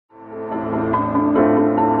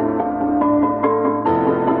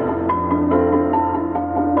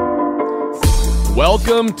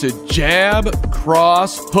Welcome to Jab,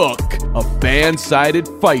 Cross, Hook, a fan-sided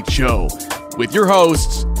fight show with your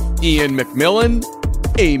hosts, Ian McMillan,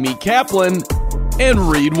 Amy Kaplan, and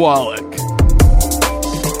Reed Wallach.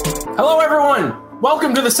 Hello, everyone.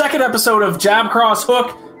 Welcome to the second episode of Jab, Cross,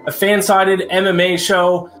 Hook, a fan-sided MMA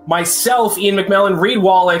show. Myself, Ian McMillan, Reed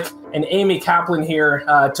Wallach, and Amy Kaplan here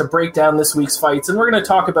to break down this week's fights. And we're going to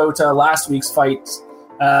talk about last week's fights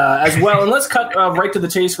as well. And let's cut right to the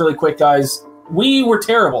chase really quick, guys. We were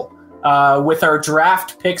terrible with our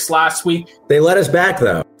draft picks last week. They let us back,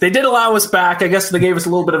 though. They did allow us back. I guess they gave us a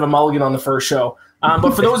little bit of a mulligan on the first show.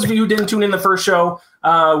 But for those of you who didn't tune in the first show,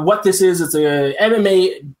 what this is, it's a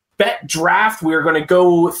MMA bet draft. We are going to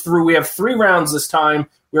go through, we have 3 rounds this time.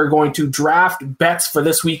 We are going to draft bets for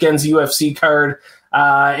this weekend's UFC card.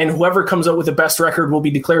 And whoever comes out with the best record will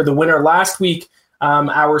be declared the winner. Last week,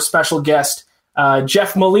 our special guest,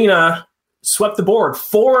 Jeff Molina, swept the board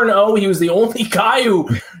 4-0. He was the only guy who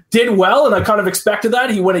did well, and I kind of expected that.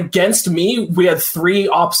 He went against me. We had 3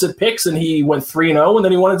 opposite picks, and he went 3-0, and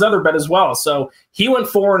then he won his other bet as well. So he went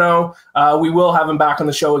 4-0. We will have him back on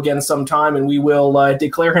the show again sometime, and we will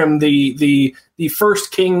declare him the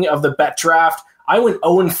first king of the bet draft. I went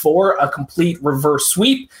 0-4, a complete reverse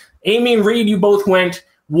sweep. Amy and Reed, you both went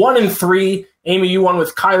 1-3. Amy, you won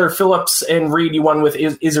with Kyler Phillips, and Reed, you won with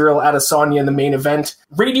Israel Adesanya in the main event.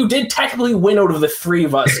 Reed, you did technically win out of the 3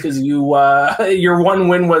 of us because you your one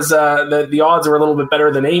win was the odds are a little bit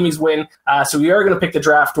better than Amy's win. So we are going to pick the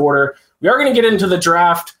draft order. We are going to get into the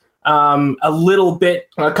draft a little bit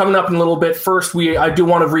coming up in a little bit. First, I do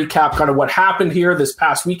want to recap kind of what happened here this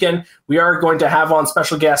past weekend. We are going to have on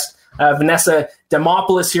special guest Vanessa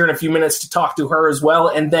Demopoulos here in a few minutes to talk to her as well,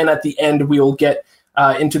 and then at the end we will get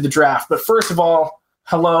into the draft. But first of all,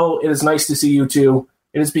 hello. It is nice to see you two.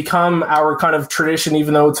 It has become our kind of tradition,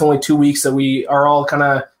 even though it's only 2 weeks, that we are all kind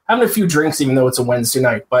of having a few drinks, even though it's a Wednesday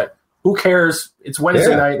night. But who cares? It's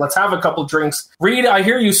Wednesday night. Let's have a couple drinks. Reed, I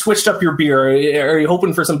hear you switched up your beer. Are you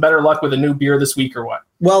hoping for some better luck with a new beer this week or what?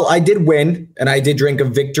 Well, I did win, and I did drink a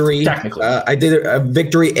Victory. Technically. I did a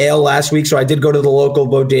Victory Ale last week, so I did go to the local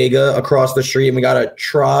bodega across the street, and we got a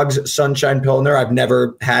Troggs Sunshine Pilsner. I've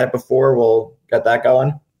never had it before. We'll get that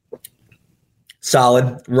going.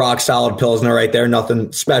 Solid, rock solid Pilsner right there. Nothing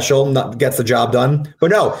special. Gets the job done. But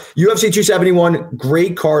no, UFC 271,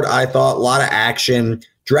 great card, I thought. A lot of action.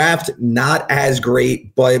 Draft, not as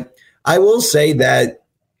great, but I will say that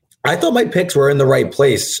I thought my picks were in the right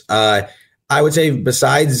place. I would say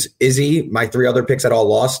besides Izzy, my 3 other picks had all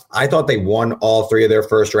lost. I thought they won all 3 of their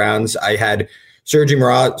first rounds. I had Sergey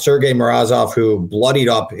Morozov, who bloodied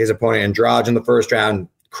up his opponent Andrade in the first round.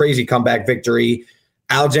 Crazy comeback victory.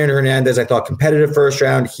 Alexander Hernandez, I thought competitive first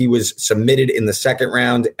round. He was submitted in the second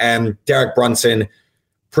round. And Derek Brunson,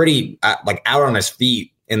 pretty out on his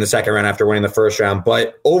feet in the second round after winning the first round.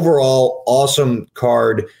 But overall, awesome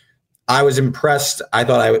card. I was impressed. I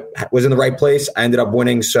thought I was in the right place. I ended up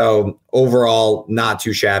winning. So overall, not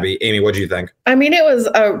too shabby. Amy, what do you think? I mean, it was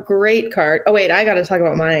a great card. Oh, wait, I got to talk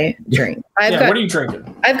about my drink. What are you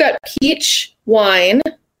drinking? I've got peach wine.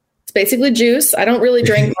 It's basically juice. I don't really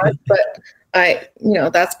drink much, but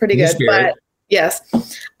that's pretty good. But yes.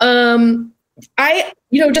 I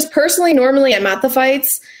just personally, normally I'm at the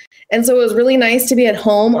fights. And so it was really nice to be at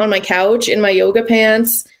home on my couch in my yoga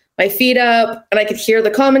pants, my feet up, and I could hear the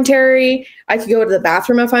commentary. I could go to the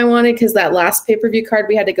bathroom if I wanted, because that last pay-per-view card,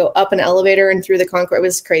 we had to go up an elevator and through the concourse. It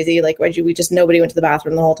was crazy. Nobody went to the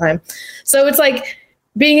bathroom the whole time. So it's like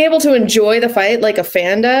being able to enjoy the fight like a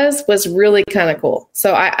fan does was really kind of cool.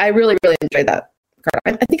 So I really, really enjoyed that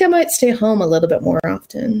card. I think I might stay home a little bit more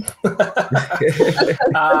often.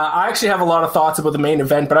 I actually have a lot of thoughts about the main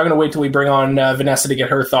event, but I'm going to wait till we bring on Vanessa to get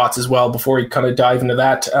her thoughts as well before we kind of dive into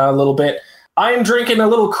that a little bit. I am drinking a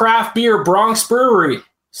little craft beer, Bronx Brewery,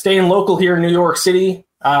 staying local here in New York City.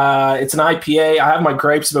 It's an IPA. I have my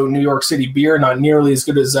gripes about New York City beer, not nearly as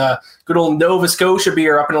good as good old Nova Scotia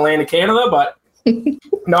beer up in Atlantic Canada, but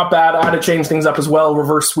not bad. I had to change things up as well.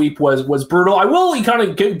 Reverse sweep was brutal. I will kind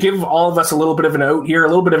of give all of us a little bit of an out here, a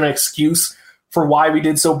little bit of an excuse for why we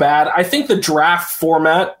did so bad. I think the draft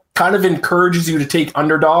format kind of encourages you to take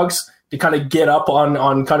underdogs to kind of get up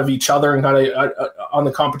on kind of each other and kind of on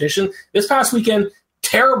the competition. This past weekend,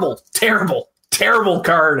 terrible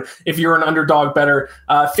card if you're an underdog better.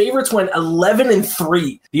 Favorites went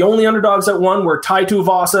 11-3. The only underdogs that won were Tai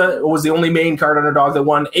Tuivasa, was the only main card underdog that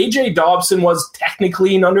won. AJ Dobson was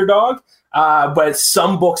technically an underdog, but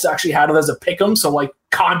some books actually had it as a pick'em, so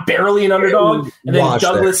barely an underdog. And then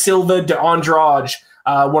Douglas Silva de Andrade,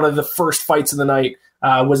 one of the first fights of the night,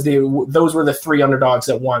 those were the 3 underdogs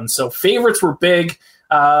that won. So favorites were big.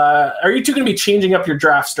 Are you two going to be changing up your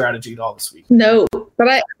draft strategy at all this week? No, but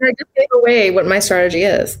I just gave away what my strategy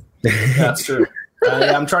is. That's true.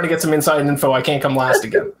 I'm trying to get some inside info. I can't come last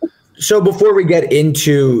again. So before we get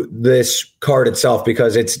into this card itself,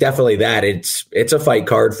 because it's definitely that, it's a fight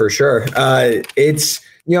card for sure. It's,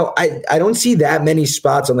 you know, I don't see that many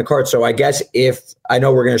spots on the card. So I guess I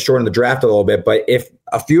know we're going to shorten the draft a little bit, but if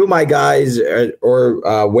a few of my guys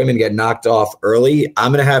or women get knocked off early,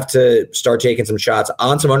 I'm going to have to start taking some shots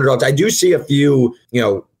on some underdogs. I do see a few, you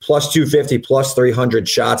know, plus 250, plus 300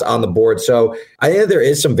 shots on the board. So I think there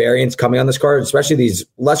is some variance coming on this card, especially these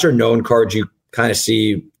lesser known cards. You kind of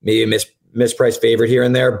see maybe a mispriced favorite here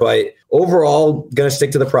and there, but overall going to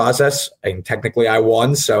stick to the process. And technically I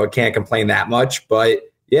won, so I can't complain that much, but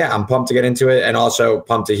yeah, I'm pumped to get into it, and also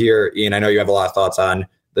pumped to hear, Ian, I know you have a lot of thoughts on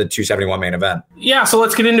the 271 main event. Yeah, so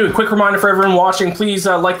let's get into it. Quick reminder for everyone watching, please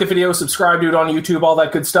like the video, subscribe to it on YouTube, all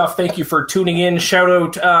that good stuff. Thank you for tuning in. Shout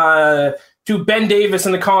out to Ben Davis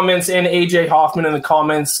in the comments and AJ Hoffman in the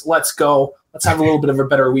comments. Let's go. Let's have a little bit of a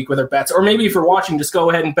better week with our bets. Or maybe if you're watching, just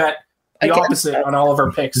go ahead and bet the opposite on all of our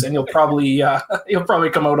picks, and you'll probably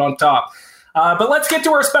come out on top. But let's get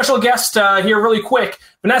to our special guest here really quick.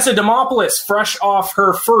 Vanessa Demopoulos, fresh off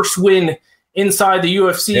her first win inside the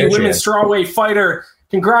UFC, women's strawweight fighter.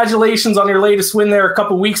 Congratulations on your latest win there a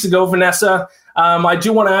couple weeks ago, Vanessa. I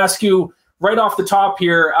do want to ask you right off the top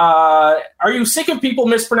here, are you sick of people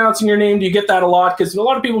mispronouncing your name? Do you get that a lot? Because a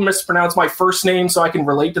lot of people mispronounce my first name, so I can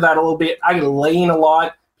relate to that a little bit. I get Lane a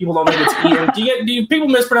lot. People don't think it's Ian. Do people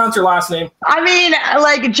mispronounce your last name? I mean,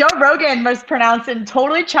 like Joe Rogan mispronounced it and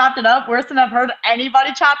totally chopped it up worse than I've heard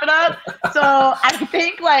anybody chop it up. So I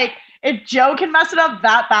think like if Joe can mess it up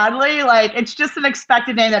that badly, like it's just an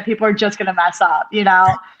expected name that people are just going to mess up, you know?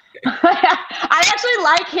 I actually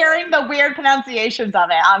like hearing the weird pronunciations of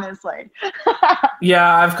it, honestly.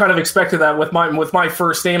 Yeah, I've kind of expected that with my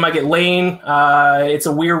first name. I get Lane. It's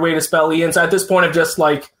a weird way to spell Ian. So at this point, I've just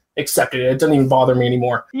like accepted it. It doesn't even bother me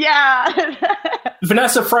anymore. Yeah.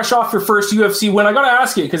 Vanessa, fresh off your first UFC win, I got to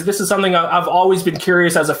ask you, because this is something I've always been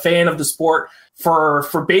curious as a fan of the sport for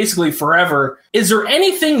basically forever. Is there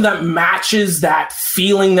anything that matches that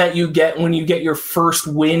feeling that you get when you get your first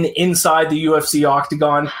win inside the UFC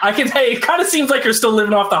octagon? I can say it kind of seems like you're still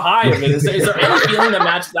living off the high of it. Is there any feeling that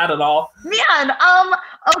matches that at all? Man,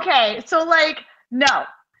 okay, so like, no.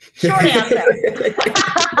 Short answer.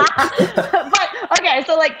 But okay,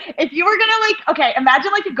 so like if you were gonna like, okay,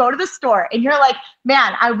 imagine like you go to the store and you're like,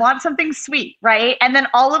 man, I want something sweet, right? And then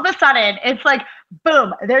all of a sudden it's like,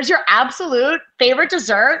 boom, there's your absolute favorite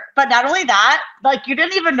dessert. But not only that, like you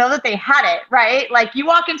didn't even know that they had it, right? Like you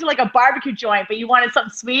walk into like a barbecue joint, but you wanted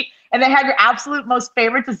something sweet, and they have your absolute most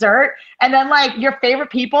favorite dessert. And then like your favorite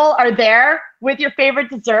people are there with your favorite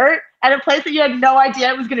dessert at a place that you had no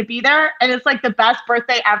idea it was going to be there. And it's like the best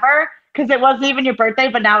birthday ever because it wasn't even your birthday,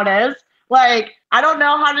 but now it is. Like, I don't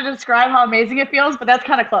know how to describe how amazing it feels, but that's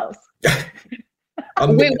kind of close.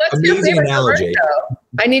 Wait, what's your favorite dessert, though?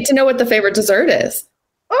 I need to know what the favorite dessert is.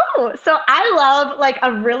 Oh, so I love like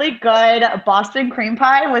a really good Boston cream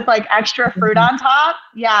pie with like extra fruit on top.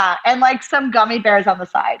 Yeah. And like some gummy bears on the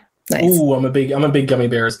side. Nice. Ooh, I'm a big gummy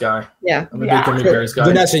bears guy. Yeah. I'm a big gummy bears guy.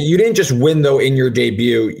 Vanessa, you didn't just win though in your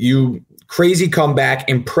debut. You crazy comeback,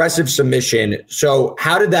 impressive submission. So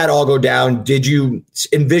how did that all go down? Did you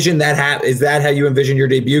envision that? Is that how you envisioned your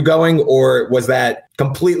debut going, or was that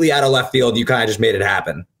completely out of left field? You kind of just made it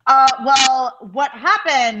happen. Well, what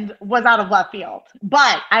happened was out of left field,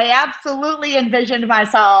 but I absolutely envisioned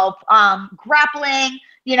myself grappling,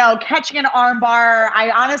 you know, catching an arm bar. I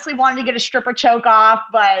honestly wanted to get a stripper choke off,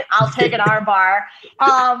 but I'll take an arm bar.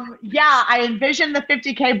 Yeah, I envisioned the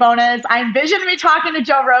 50K bonus. I envisioned me talking to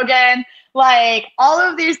Joe Rogan, like all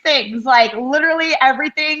of these things, like literally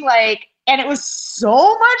everything, like, and it was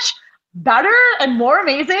so much better and more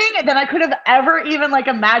amazing than I could have ever even like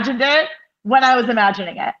imagined it when I was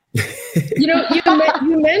imagining it. You know,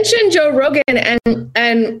 you mentioned Joe Rogan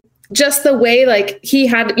and just the way like he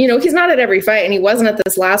had, you know, he's not at every fight and he wasn't at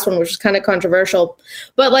this last one, which is kind of controversial,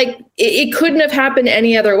 but like it couldn't have happened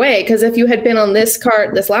any other way. Cause if you had been on this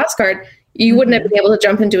last card, you wouldn't have been able to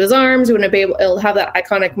jump into his arms. You wouldn't have been able to have that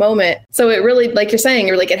iconic moment. So it really, like you're saying,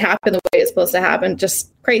 you're like, it happened the way it's supposed to happen.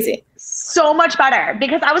 Just crazy. So much better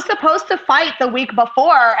because I was supposed to fight the week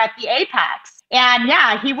before at the Apex. And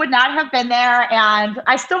yeah, he would not have been there. And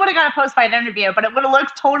I still would have got a post-fight interview, but it would have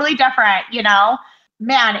looked totally different, you know?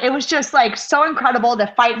 Man, it was just like so incredible to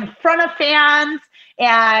fight in front of fans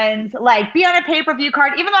and like be on a pay-per-view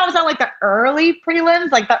card, even though I was on like the early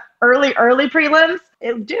prelims, like the early prelims.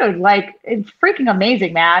 Dude, like it's freaking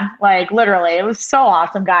amazing, man. Like literally, it was so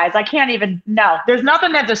awesome, guys. I can't even, no, there's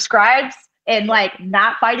nothing that describes in like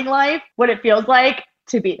not fighting life, what it feels like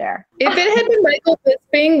to be there. If it had been Michael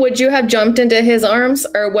Bisping, would you have jumped into his arms,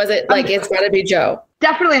 or was it like it's got to be Joe?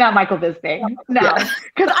 Definitely not Michael Bisping. No,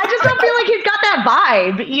 because I just don't feel like he's got that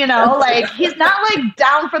vibe, you know, like he's not like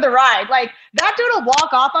down for the ride. Like that dude will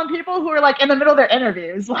walk off on people who are like in the middle of their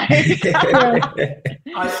interviews. Like,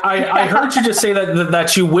 I heard you just say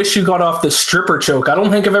that you wish you got off the stripper choke. I don't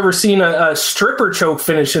think I've ever seen a stripper choke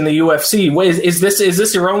finish in the UFC. Wait, is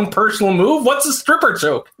this your own personal move? What's a stripper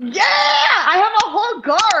choke? Yeah, I have a whole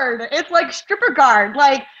guard. It's like stripper guard.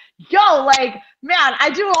 Like, yo, like, man, I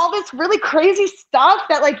do all this really crazy stuff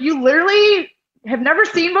that like you literally have never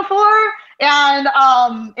seen before. And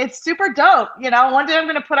it's super dope. You know, one day I'm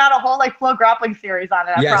going to put out a whole like Flow grappling series on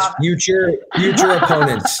it. I promise. future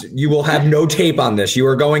opponents, you will have no tape on this. You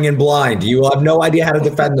are going in blind. You will have no idea how to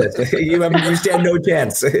defend this. You stand no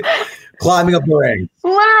chance. Climbing up the ring.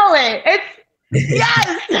 Literally,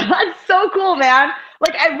 yes, that's so cool, man.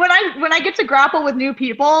 Like when I get to grapple with new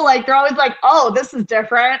people, like they're always like, "Oh, this is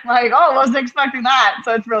different." Like, "Oh, I wasn't expecting that."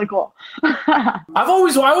 So it's really cool. I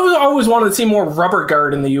always wanted to see more rubber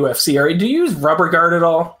guard in the UFC. Do you use rubber guard at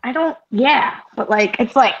all? I don't. Yeah, but like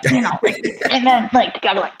it's like, you know, and then like you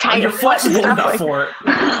gotta like tie your foot and stuff enough for it.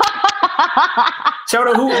 Shout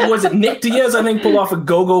out, who was it? Nick Diaz, I think, pulled off a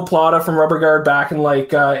go-go plata from rubber guard back in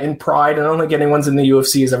in Pride. And I don't think anyone's in the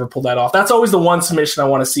UFC has ever pulled that off. That's always the one submission I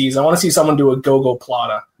want to see. Is I want to see someone do a go-go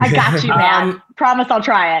plata. I got you, man. Promise I'll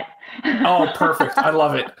try it. Oh, perfect. I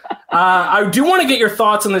love it. I do want to get your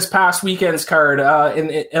thoughts on this past weekend's card,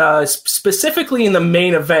 specifically in the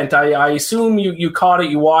main event. I assume you caught it,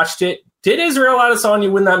 you watched it. Did Israel Adesanya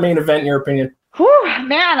win that main event, in your opinion? Whew,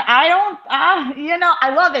 man, I don't,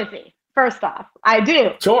 I love Izzy, first off. I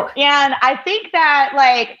do. Sure. And I think that,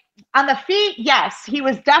 like, on the feet, yes, he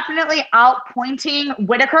was definitely outpointing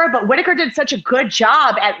Whittaker, but Whittaker did such a good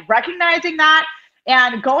job at recognizing that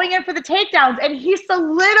and going in for the takedowns, and he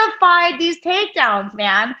solidified these takedowns,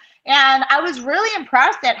 man. And I was really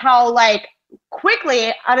impressed at how, like,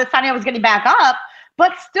 quickly Adesanya was getting back up,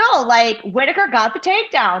 but still, like, Whittaker got the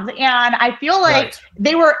takedowns, and I feel like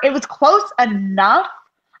it was close enough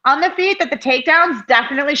on the feet that the takedowns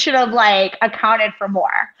definitely should have, like, accounted for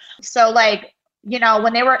more. So, like, you know,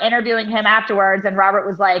 when they were interviewing him afterwards and Robert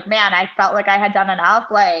was like, man, I felt like I had done enough,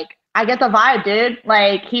 like, I get the vibe, dude.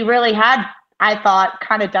 Like, he really had, I thought,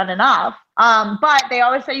 kind of done enough. But they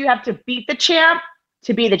always say you have to beat the champ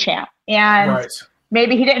to be the champ. And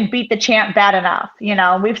maybe he didn't beat the champ bad enough. You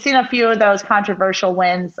know, we've seen a few of those controversial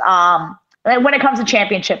wins when it comes to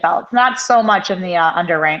championship belts, not so much in the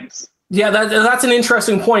under ranks. Yeah, that's an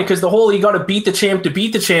interesting point, because the whole you got to beat the champ to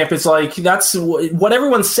beat the champ is like, that's what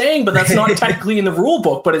everyone's saying, but that's not technically in the rule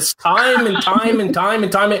book. But it's time and time and time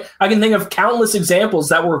and time. I can think of countless examples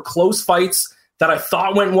that were close fights that I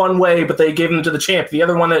thought went one way, but they gave them to the champ. The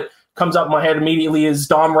other one that comes up in my head immediately is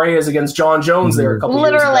Dom Reyes against John Jones there a couple years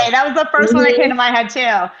ago. Literally, that was the first one that came to my head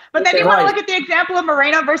too. But then you want to look at the example of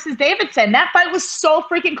Moreno versus Davidson. That fight was so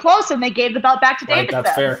freaking close, and they gave the belt back to Davidson.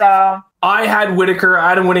 That's fair. So I had Whittaker. I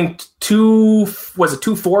had him winning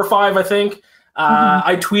 2-4-5, I think.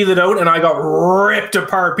 I tweeted out and I got ripped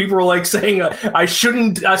apart. People were like saying I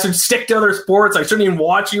should stick to other sports. I shouldn't even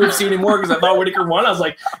watch UFC anymore because I thought Whittaker won. I was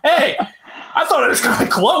like, hey, I thought it was kind of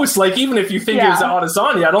close. Like, even if you think it was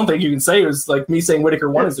Adesanya, I don't think you can say it was like me saying Whittaker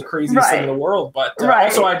won is the craziest thing in the world. But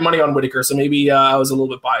also I had money on Whittaker, so maybe I was a little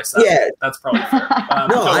bit biased. That's probably fair.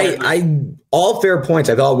 No, I all fair points.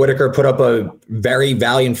 I thought Whittaker put up a very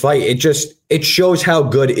valiant fight. It shows how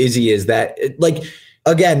good Izzy is. That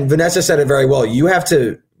again, Vanessa said it very well. You have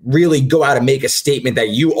to really go out and make a statement that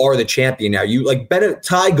you are the champion now.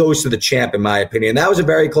 Ty goes to the champ, in my opinion. That was a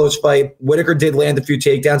very close fight. Whittaker did land a few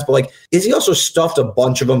takedowns, but Izzy also stuffed a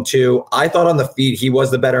bunch of them too. I thought on the feet he was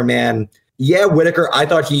the better man. Yeah, Whittaker, I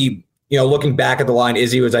thought he, looking back at the line,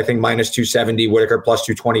 Izzy was, I think, minus 270, Whittaker plus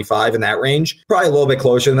 225 in that range. Probably a little bit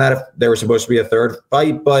closer than that if there was supposed to be a third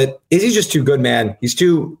fight, but Izzy's just too good, man. He's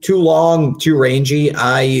too long, too rangy.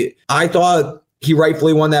 I thought he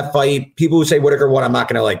rightfully won that fight. People who say Whittaker won, I'm not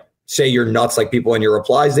going to say you're nuts like people in your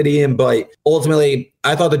replies did, Ian, but ultimately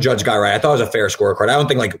I thought the judge got right. I thought it was a fair scorecard. I don't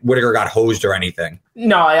think Whittaker got hosed or anything.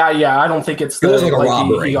 No, I don't think it wasn't a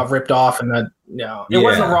robbery. He got ripped off and that. No, it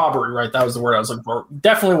wasn't a robbery, right? That was the word I was looking for.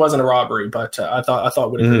 Definitely wasn't a robbery, but I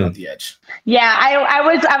thought Whittaker got the edge. Yeah, I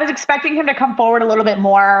was expecting him to come forward a little bit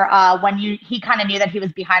more when he kind of knew that he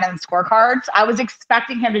was behind on the scorecards. I was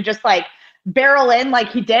expecting him to just barrel in like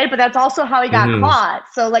he did, but that's also how he got caught.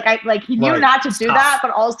 So he knew not to do that, but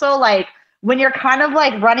also when you're kind of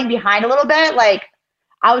running behind a little bit,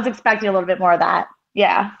 I was expecting a little bit more of that.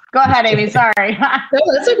 Yeah. Go ahead, Amy. Sorry. No,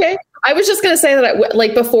 that's okay. I was just going to say that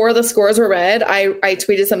like before the scores were read, I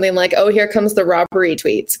tweeted something like, oh, here comes the robbery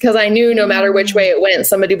tweets. Because I knew no matter which way it went,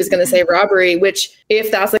 somebody was going to say robbery, which if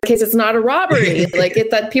that's the case, it's not a robbery. Like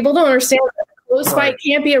that people don't understand that a close fight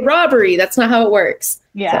can't be a robbery. That's not how it works.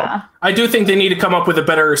 Yeah. So. I do think they need to come up with a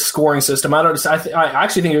better scoring system. I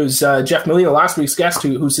actually think it was Jeff Molina, last week's guest,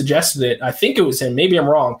 who suggested it. I think it was him. Maybe I'm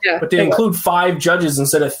wrong. Yeah, but they include 5 judges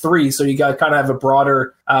instead of 3, so you got to kind of have a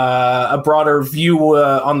broader view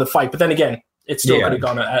on the fight. But then again, it still could have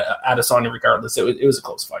gone at Adesanya regardless. It was a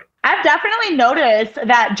close fight. I've definitely noticed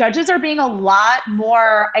that judges are being a lot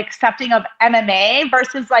more accepting of MMA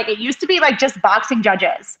versus like it used to be like just boxing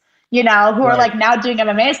judges, you know, who are like now doing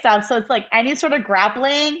MMA stuff. So it's like any sort of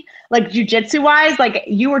grappling, like jiu-jitsu wise, like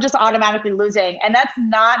you were just automatically losing. And that's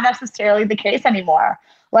not necessarily the case anymore.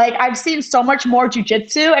 Like I've seen so much more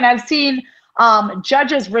jiu-jitsu, and I've seen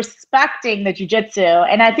judges respecting the jiu-jitsu.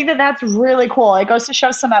 And I think that that's really cool. It goes to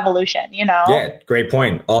show some evolution, you know? Yeah, great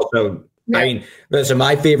point. Also, I mean, listen,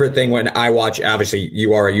 my favorite thing when I watch, obviously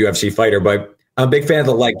you are a UFC fighter, but I'm a big fan of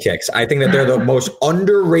the leg kicks. I think that they're the most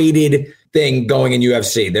underrated thing going in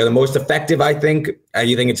UFC. They're the most effective, I think.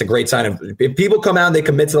 You think it's a great sign of if people come out and they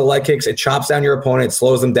commit to the leg kicks, it chops down your opponent, it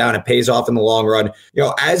slows them down, it pays off in the long run. You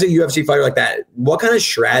know, as a UFC fighter like that, what kind of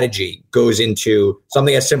strategy goes into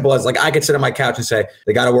something as simple as like I could sit on my couch and say,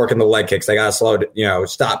 they got to work in the leg kicks. They got to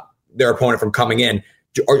stop their opponent from coming in.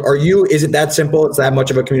 Is it that simple? It's that much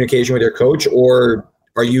of a communication with your coach, or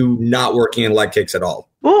are you not working in leg kicks at all?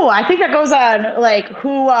 Ooh, I think that goes on like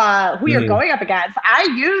who you're going up against. I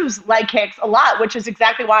use leg kicks a lot, which is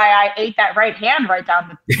exactly why I ate that right hand right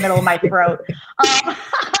down the middle of my throat.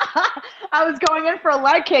 I was going in for a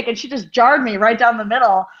leg kick and she just jarred me right down the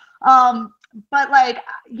middle. But like,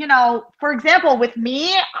 you know, for example, with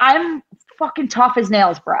me, I'm fucking tough as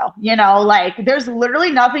nails, bro. You know, like there's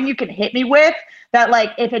literally nothing you can hit me with that,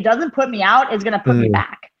 like, if it doesn't put me out, it's going to put me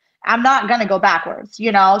back. I'm not going to go backwards,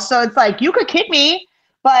 you know? So it's like, you could kick me,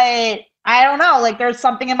 but I don't know, like there's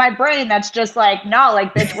something in my brain that's just like, no,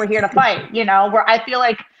 like, bitch, we're here to fight, you know, where I feel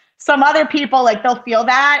like some other people, like they'll feel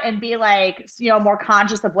that and be like, you know, more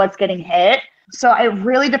conscious of what's getting hit. So it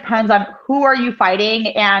really depends on who are you fighting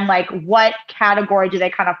and like what category do they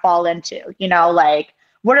kind of fall into, you know, like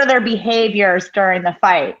what are their behaviors during the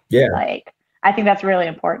fight? Yeah. Like, I think that's really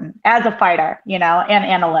important as a fighter, you know, and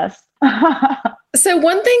analyst. So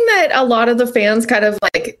one thing that a lot of the fans kind of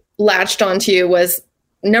like latched onto was,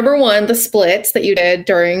 number one, the splits that you did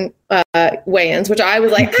during weigh-ins, which I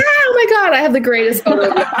was like, oh my God, I have the greatest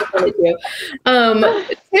photo of you.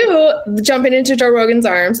 2, jumping into Joe Rogan's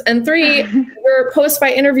arms. And 3, your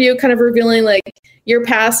post-fight interview kind of revealing like your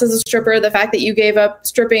past as a stripper, the fact that you gave up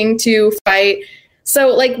stripping to fight. So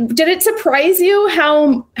like, did it surprise you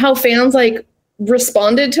how fans like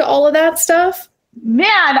responded to all of that stuff?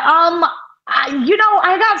 Man,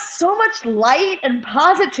 I got so much light and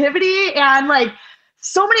positivity, and like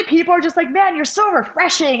so many people are just like, man, you're so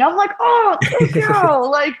refreshing. I'm like, oh, thank you.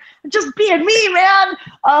 Like, just being me, man.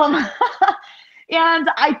 And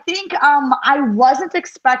I think I wasn't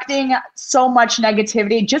expecting so much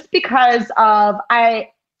negativity just because of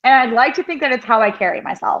I'd like to think that it's how I carry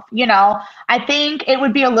myself. You know, I think it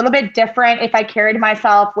would be a little bit different if I carried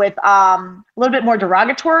myself with a little bit more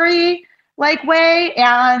derogatory like way.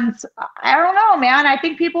 And I don't know, man. I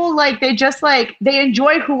think people like, they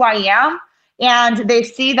enjoy who I am, and they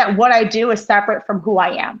see that what I do is separate from who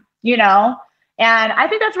I am, you know? And I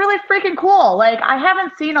think that's really freaking cool. Like, I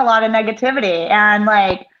haven't seen a lot of negativity, and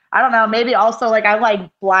like, I don't know, maybe also like I'm like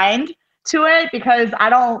blind to it because I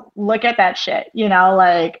don't look at that shit, you know,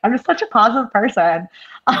 like I'm just such a positive person.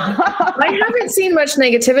 I haven't seen much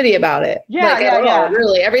negativity about it. Yeah.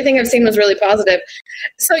 Really. Everything I've seen was really positive.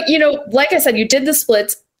 So, you know, like I said, you did the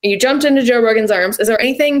splits, you jumped into Joe Rogan's arms. Is there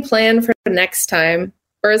anything planned for the next time?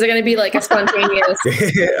 Or is it going to be like a spontaneous?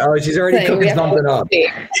 Oh, she's already cooking something up.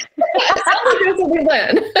 I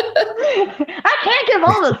can't give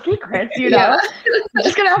all the secrets, you know. Yeah. I'm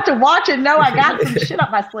just going to have to watch and know I got some shit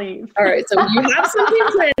up my sleeve. All right, so you have something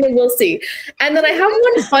planned and we'll see. And then I have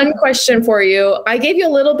one fun question for you. I gave you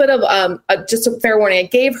a little bit of just a fair warning. I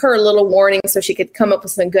gave her a little warning so she could come up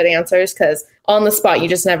with some good answers, because on the spot, you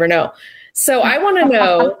just never know. So I want to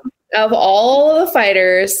know, of all of the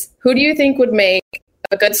fighters, who do you think would make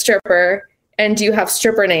a good stripper, and do you have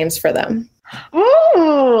stripper names for them?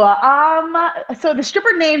 Ooh, so the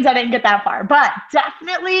stripper names, I didn't get that far, but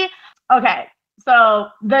definitely, okay. So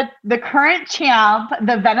the current champ,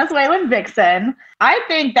 the Venezuelan Vixen, I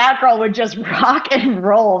think that girl would just rock and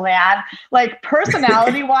roll, man. Like,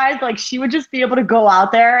 personality wise, like she would just be able to go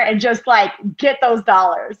out there and just like get those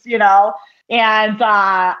dollars, you know? And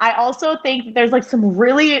I also think that there's like some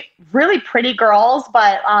really really pretty girls,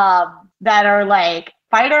 but that are like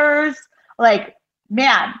fighters. Like,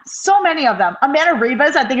 man, so many of them. Amanda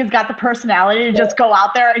Ribas, I think, has got the personality to just go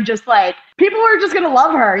out there and just like, people are just going to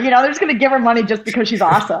love her. You know, they're just going to give her money just because she's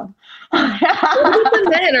awesome. What about the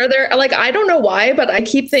men? Are there, like, I don't know why, but I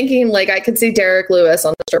keep thinking like I could see Derek Lewis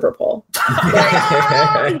on the stripper pole.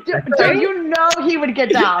 So you know he would get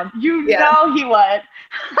down. You know he would.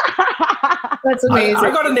 That's amazing.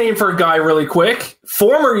 I got a name for a guy really quick.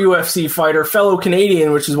 Former UFC fighter, fellow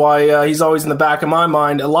Canadian, which is why he's always in the back of my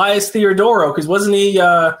mind. Elias Theodoro, because wasn't he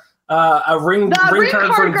a ring card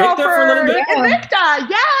for Invicta for a little bit? Invicta,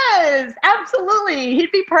 yes, absolutely.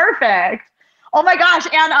 He'd be perfect. Oh my gosh,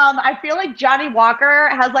 and I feel like Johnny Walker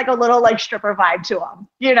has like a little like stripper vibe to him,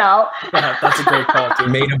 you know? Yeah, that's a great call too.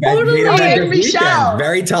 Made a Michelle.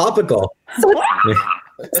 Very topical.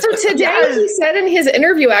 So today he said in his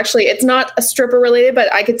interview, actually, it's not a stripper related, but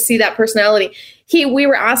I could see that personality. We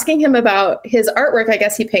were asking him about his artwork. I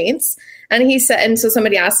guess he paints. And he said, and so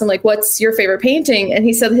somebody asked him, like, what's your favorite painting? And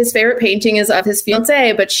he said his favorite painting is of his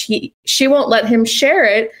fiancée, but she won't let him share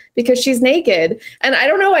it because she's naked. And I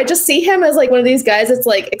don't know, I just see him as like one of these guys that's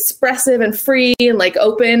like expressive and free and like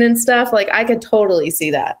open and stuff. Like I could totally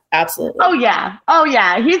see that. Absolutely. Oh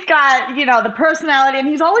yeah. He's got, you know, the personality, and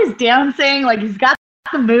he's always dancing. Like he's got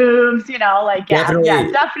the moves, you know, like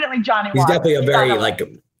definitely Johnny Walker. He's definitely a very like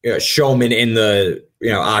showman in the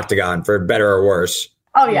octagon, for better or worse.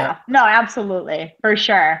 Oh yeah, no, absolutely, for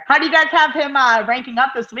sure. How do you guys have him ranking up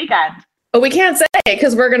this weekend? Oh, we can't say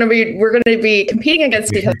because we're gonna be competing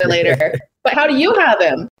against each other later. But how do you have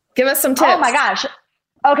him? Give us some tips. Oh my gosh.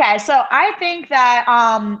 Okay, so I think that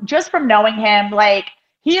just from knowing him, like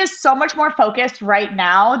he is so much more focused right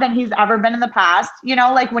now than he's ever been in the past. You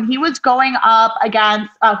know, like when he was going up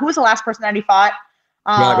against who was the last person that he fought?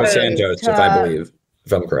 Thiago Santos, if I believe,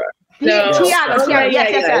 if I'm correct. Thiago,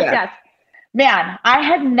 yes. Man, I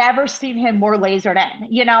had never seen him more lasered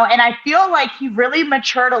in, you know, and I feel like he really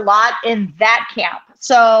matured a lot in that camp.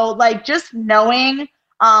 So like just knowing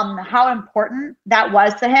how important that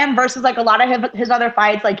was to him versus like a lot of his other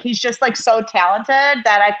fights, like he's just like so talented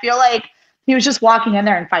that I feel like he was just walking in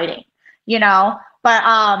there and fighting, you know. But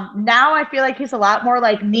now I feel like he's a lot more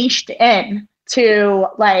like niched in to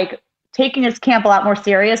like taking his camp a lot more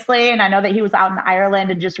seriously. And I know that he was out in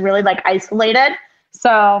Ireland and just really like isolated.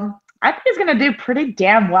 So I think he's going to do pretty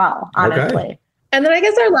damn well, honestly. Okay. And then I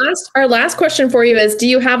guess our last question for you is, do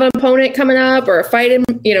you have an opponent coming up or a fight in,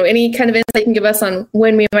 any kind of insight you can give us on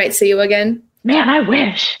when we might see you again? Man, I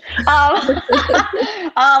wish.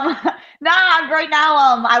 Right now,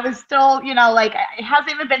 I was still, like it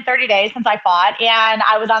hasn't even been 30 days since I fought, and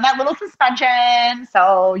I was on that little suspension.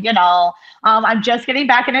 So, I'm just getting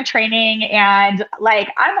back into training, and like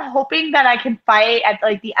I'm hoping that I can fight at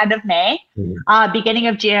like the end of May, beginning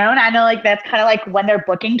of June. I know like that's kind of like when they're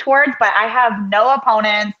booking towards, but I have no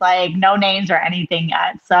opponents, like no names or anything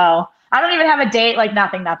yet. So I don't even have a date, like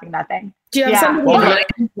nothing. Do you have something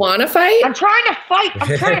you want to fight? I'm trying to fight.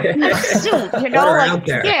 I'm trying to like, out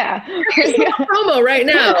there. Yeah. Here's a promo right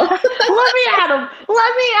now. Let me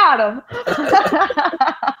at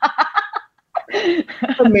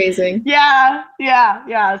him. Amazing. Yeah.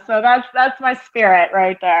 So that's my spirit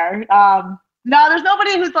right there. No, there's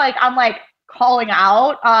nobody who's like, I'm like calling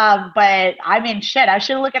out. But I mean, shit, I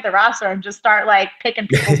should look at the roster and just start like picking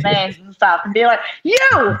people's names and stuff and be like, you,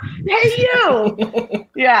 hey, you.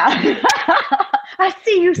 Yeah. I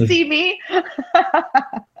see you see me.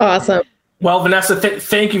 Awesome. Well, Vanessa,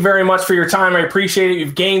 thank you very much for your time. I appreciate it.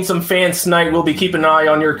 You've gained some fans tonight. We'll be keeping an eye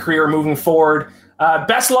on your career moving forward.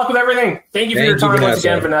 Best of luck with everything. Thank you for your time once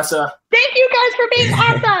again, Vanessa. Thank you guys for being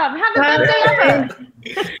awesome. Have the best day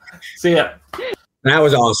ever. See ya. That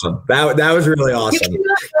was awesome. That was really awesome. You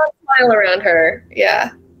cannot smile around her.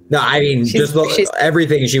 Yeah. No, I mean, she's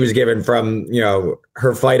everything she was given from,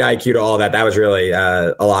 her fight IQ to all that. That was really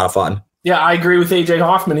a lot of fun. Yeah, I agree with AJ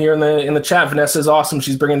Hoffman here in the chat. Vanessa is awesome.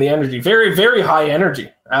 She's bringing the energy. Very, very high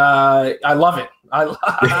energy. I love it. I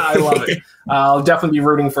love it. I'll definitely be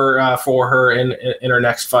rooting for her in her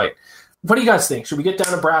next fight. What do you guys think? Should we get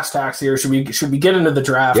down to brass tacks here? Should we get into the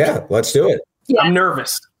draft? Yeah, let's do it. Yeah. I'm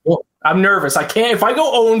nervous. I can't. If I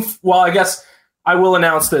go 0, well, I guess I will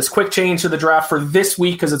announce this. Quick change to the draft for this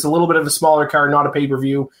week because it's a little bit of a smaller card, not a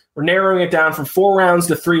pay-per-view. We're narrowing it down from 4 rounds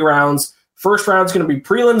to 3 rounds. First round is going to be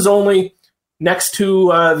prelims only. Next to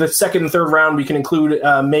the second and third round, we can include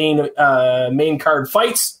main card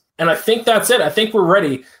fights. And I think that's it. I think we're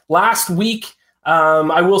ready. Last week,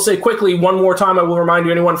 I will say quickly one more time, I will remind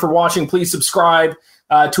you, anyone for watching, please subscribe.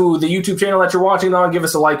 to the YouTube channel that you're watching on. Give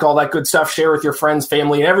us a like, all that good stuff. Share with your friends,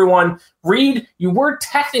 family, and everyone. Reed, you were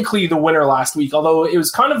technically the winner last week, although it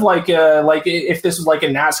was kind of like if this was like a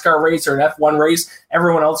NASCAR race or an F1 race,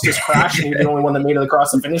 everyone else just crashed and you're the only one that made it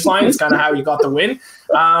across the finish line. It's kind of how you got the win.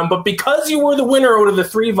 But because you were the winner out of the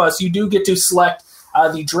three of us, you do get to select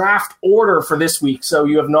the draft order for this week. So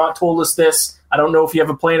you have not told us this. I don't know if you have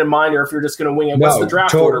a plan in mind or if you're just going to wing it. What's the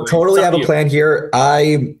draft order? Totally have a plan here.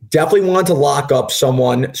 I definitely want to lock up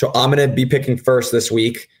someone, so I'm going to be picking first this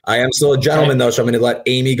week. I am still a gentleman, though, so I'm going to let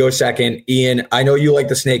Amy go second. Ian, I know you like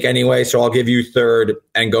the snake anyway, so I'll give you third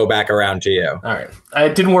and go back around to you. All right.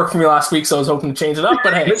 It didn't work for me last week, so I was hoping to change it up.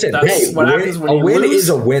 But hey, listen, that's what happens when you win lose. is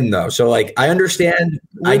a win, though. So, like, I understand.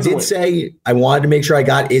 I did say I wanted to make sure I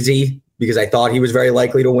got Izzy because I thought he was very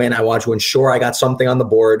likely to win. I wanted to ensure I got something on the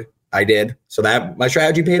board. I did. So that my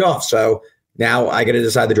strategy paid off. So now I got to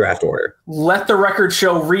decide the draft order. Let the record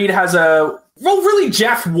show Reed has really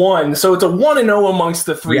Jeff won. So it's a 1-0 amongst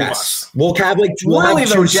the three of us. We'll have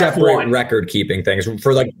two separate record keeping things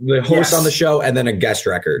for like the host on the show and then a guest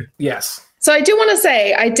record. Yes. So I do want to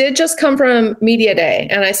say I did just come from Media Day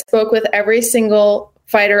and I spoke with every single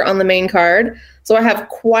fighter on the main card. So I have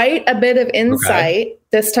quite a bit of insight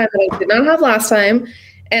this time that I did not have last time.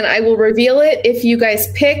 And I will reveal it if you guys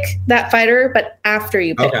pick that fighter, but after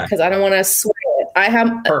you pick, because I don't want to sway it.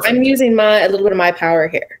 I'm using a little bit of my power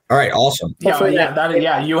here. All right, awesome. You have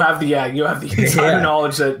the insider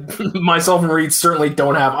knowledge that myself and Reed certainly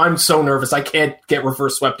don't have. I'm so nervous. I can't get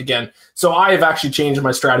reverse swept again. So I have actually changed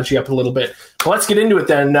my strategy up a little bit. But let's get into it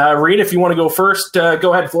then. Reed, if you want to go first,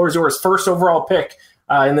 go ahead. Floor is yours. First overall pick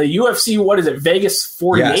in the UFC. What is it? Vegas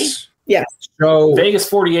 48. Yes. So Vegas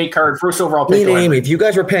 48 card, first overall pick. Amy, if you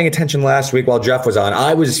guys were paying attention last week while Jeff was on,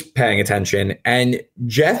 I was paying attention, and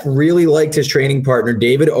Jeff really liked his training partner,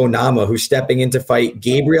 David Onama, who's stepping in to fight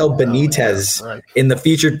Gabriel Benitez in the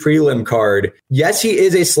featured prelim card. Yes, he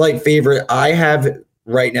is a slight favorite. I have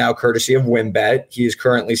right now, courtesy of WinBet, he is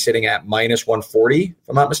currently sitting at minus 140, if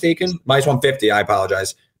I'm not mistaken. Minus 150, I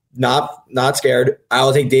apologize. Not scared.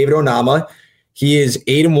 I'll take David Onama. He is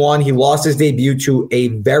 8-1. He lost his debut to a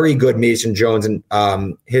very good Mason Jones in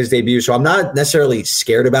his debut. So I'm not necessarily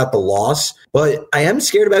scared about the loss, but I am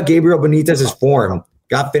scared about Gabriel Benitez's form.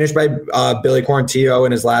 Got finished by Billy Quarantillo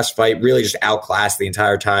in his last fight. Really just outclassed the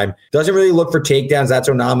entire time. Doesn't really look for takedowns. That's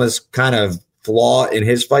Onama's kind of flaw in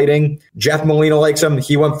his fighting. Jeff Molina likes him.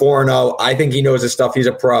 He went 4-0. I think he knows his stuff. He's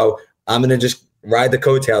a pro. I'm going to just ride the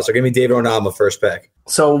coattails. So give me David Onama first pick.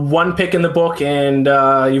 So one pick in the book, and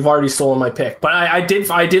you've already stolen my pick. But I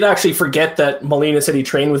did actually forget that Molina said he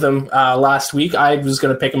trained with him last week. I was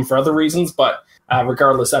going to pick him for other reasons, but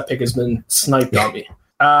regardless, that pick has been sniped on me.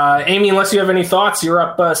 Amy, unless you have any thoughts, you're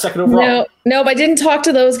up second overall. No, but I didn't talk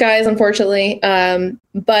to those guys, unfortunately.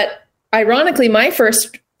 But ironically, my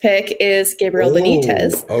first pick is Gabriel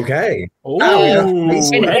Benitez. Okay.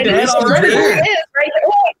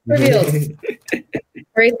 Revealed.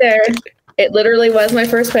 Right there. It literally was my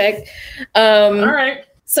first pick. All right.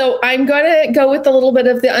 So I'm going to go with a little bit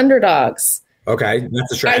of the underdogs. Okay. That's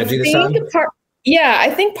the strategy this time? I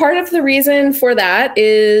think part of the reason for that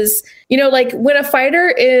is, like when a fighter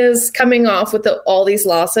is coming off with all these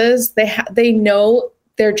losses, they know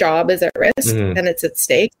their job is at risk and it's at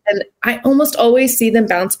stake. And I almost always see them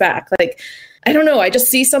bounce back. Like, I don't know. I just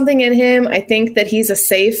see something in him. I think that he's a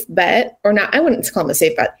safe bet, or not. I wouldn't call him a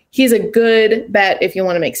safe bet. He's a good bet if you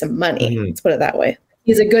want to make some money. Let's put it that way.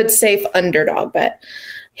 He's a good, safe underdog bet.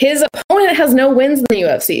 His opponent has no wins in the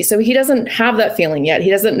UFC, so he doesn't have that feeling yet.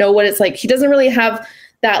 He doesn't know what it's like. He doesn't really have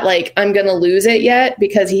that, like, I'm going to lose it yet,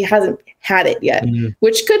 because he hasn't had it yet,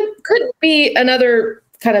 which could be another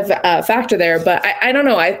kind of factor there. But I don't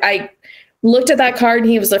know. I looked at that card, and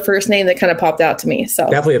he was the first name that kind of popped out to me. So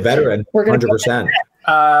definitely a veteran, 100%.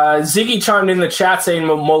 Ziggy chimed in the chat saying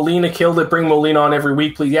Molina killed it. Bring Molina on every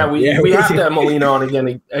week, please. Yeah, we have to have Molina on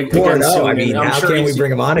again soon. I mean, how can we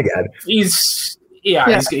bring him on again? He's.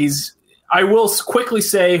 I will quickly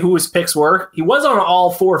say who his picks were. He was on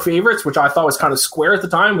all four favorites, which I thought was kind of square at the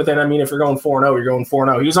time. But then, I mean, if you're going 4-0, you're going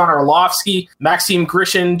 4-0. He was on Arlovsky, Maxime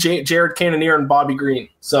Grishin, Jared Cannonier, and Bobby Green.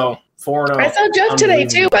 So 4-0. I saw Jeff today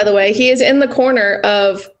too. By the way, he is in the corner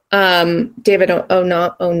of David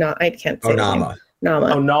Onama. I can't say Onama.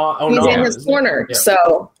 He's in his corner. Yeah.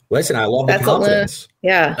 So listen, I love the confidence.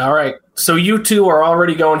 Yeah. All right. So you two are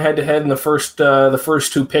already going head to head in the first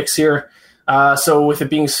two picks here. So with it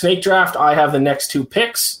being snake draft, I have the next two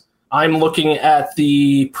picks. I'm looking at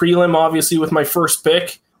the prelim, obviously, with my first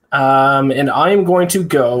pick. And I'm going to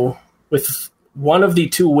go with one of the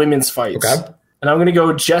two women's fights. Okay. And I'm going to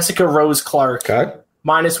go Jessica Rose Clark,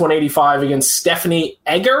 minus 185 against Stephanie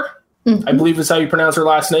Egger. I believe is how you pronounce her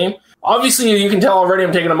last name. Obviously, you can tell already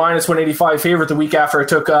I'm taking a minus 185 favorite the week after I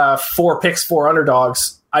took 4 picks, 4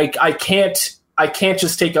 underdogs. I can't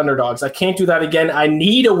just take underdogs. I can't do that again. I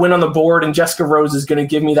need a win on the board, and Jessica Rose is going to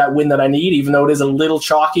give me that win that I need, even though it is a little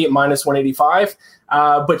chalky at minus 185.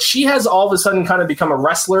 But she has all of a sudden kind of become a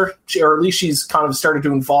wrestler, or at least she's kind of started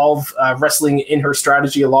to involve wrestling in her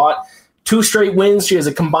strategy a lot. 2 straight wins. She has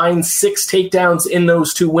a combined 6 takedowns in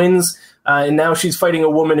those 2 wins. And now she's fighting a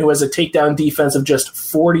woman who has a takedown defense of just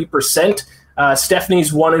 40%.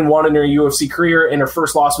 Stephanie's 1-1 in her UFC career, and her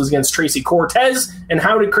first loss was against Tracy Cortez. And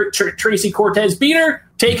how did Tracy Cortez beat her?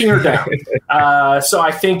 Taking her down. So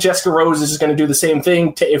I think Jessica Rose is going to do the same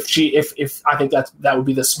thing. If I think that would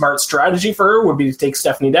be the smart strategy for her, would be to take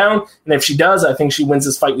Stephanie down. And if she does, I think she wins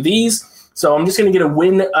this fight with ease. So I'm just going to get a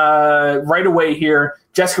win right away here.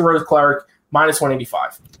 Jessica Rose Clark, minus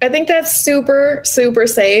 185. I think that's super, super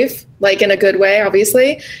safe, like in a good way,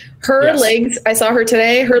 obviously. Her legs, I saw her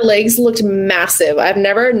today, her legs looked massive. I've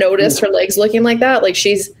never noticed her legs looking like that. Like,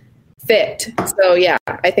 she's fit. So, yeah,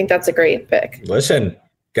 I think that's a great pick. Listen,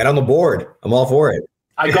 get on the board. I'm all for it.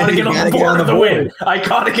 I got to get on the board of the win. I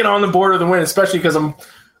got to get on the board of the win, especially because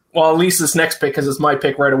at least this next pick, because it's my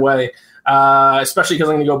pick right away, especially because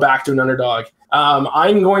I'm going to go back to an underdog.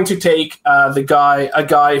 I'm going to take a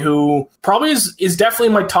guy who probably is definitely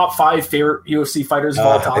my top 5 favorite UFC fighters of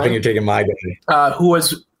all time. I think you're taking my guy. Who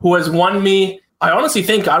has won me. I honestly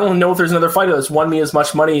think, I don't know if there's another fighter that's won me as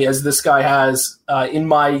much money as this guy has in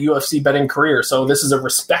my UFC betting career. So this is a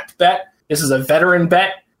respect bet. This is a veteran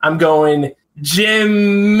bet. I'm going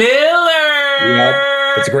Jim Miller. Yep,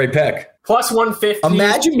 that's a great pick. Plus 150.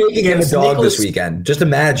 Imagine making him a dog this weekend. Just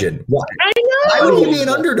imagine. Why? I know. Why would he be an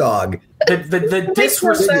underdog? The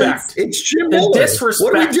disrespect. It's Jim Miller. The disrespect.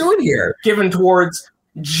 What are we doing here? Given towards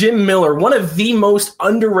Jim Miller, one of the most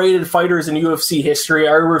underrated fighters in UFC history.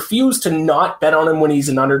 I refuse to not bet on him when he's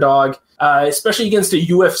an underdog, especially against a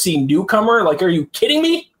UFC newcomer. Like, are you kidding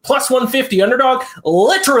me? Plus 150 underdog.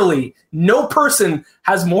 Literally, no person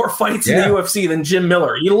has more fights in the UFC than Jim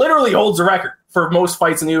Miller. He literally holds the record for most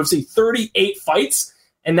fights in the UFC, 38 fights.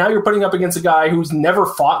 And now you're putting up against a guy who's never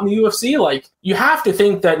fought in the UFC. Like, you have to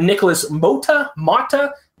think that Nicholas Mota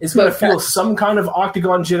is going to feel some kind of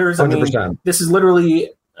octagon jitters. 100%. I mean, this is literally,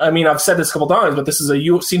 I've said this a couple times, but this is a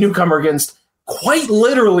UFC newcomer against quite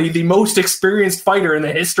literally the most experienced fighter in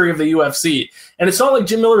the history of the UFC. And it's not like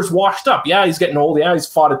Jim Miller's washed up. Yeah, he's getting old. Yeah, he's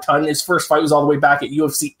fought a ton. His first fight was all the way back at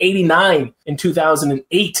UFC 89 in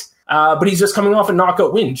 2008. But he's just coming off a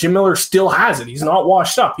knockout win. Jim Miller still has it. He's not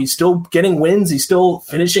washed up. He's still getting wins. He's still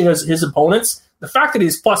finishing his opponents. The fact that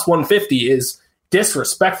he's plus 150 is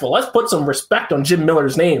disrespectful. Let's put some respect on Jim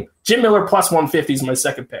Miller's name. Jim Miller plus 150 is my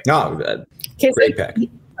second pick. No, great pick.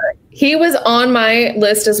 He was on my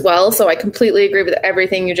list as well, so I completely agree with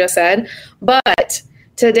everything you just said. But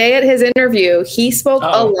today at his interview, he spoke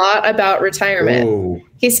a lot about retirement. Ooh.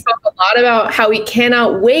 He spoke a lot about how he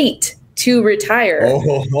cannot wait to retire.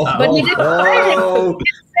 But he didn't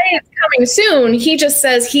say it's coming soon. He just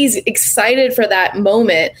says he's excited for that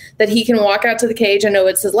moment that he can walk out to the cage and know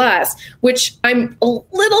it's his last, which I'm a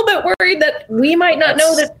little bit worried that we might not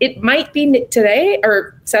know that it might be today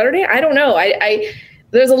or Saturday. I don't know.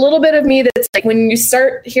 There's a little bit of me that's like, when you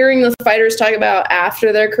start hearing the fighters talk about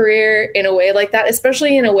after their career in a way like that,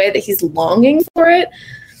 especially in a way that he's longing for it.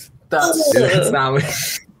 That's not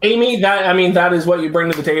Amy, that is what you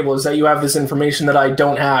bring to the table, is that you have this information that I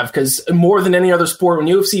don't have. Because more than any other sport, when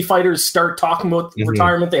UFC fighters start talking about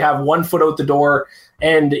retirement, they have one foot out the door,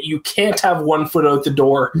 and you can't have one foot out the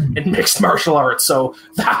door in mixed martial arts. So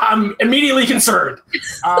I'm immediately concerned.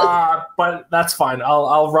 But that's fine.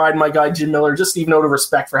 I'll ride my guy Jim Miller, just even out of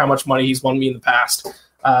respect for how much money he's won me in the past.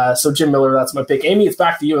 So Jim Miller, that's my pick. Amy, it's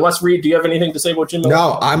back to you. Unless, Reed, do you have anything to say about Jim Miller?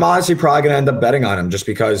 No, I'm honestly probably going to end up betting on him just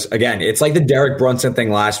because, again, it's like the Derek Brunson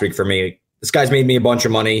thing last week for me. This guy's made me a bunch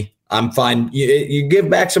of money. I'm fine. You give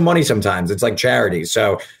back some money sometimes. It's like charity.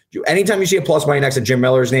 So anytime you see a plus money next to Jim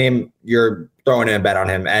Miller's name, you're throwing in a bet on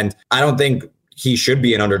him. And I don't think he should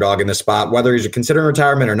be an underdog in this spot, whether he's considering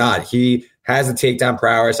retirement or not. He has the takedown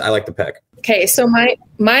prowess. I like the pick. Okay, so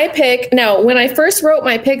my pick, now when I first wrote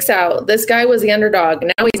my picks out, this guy was the underdog.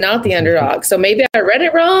 Now he's not the underdog. So maybe I read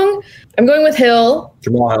it wrong. I'm going with Hill.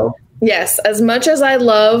 Jamal Hill. Yes, as much as I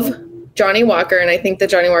love Johnny Walker, and I think that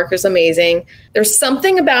Johnny Walker is amazing, there's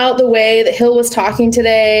something about the way that Hill was talking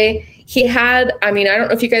today. He had, I don't know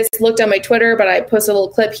if you guys looked on my Twitter, but I posted a little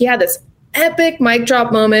clip. He had this epic mic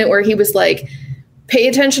drop moment where he was like, pay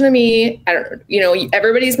attention to me.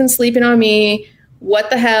 Everybody's been sleeping on me. What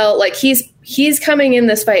the hell? Like, he's coming in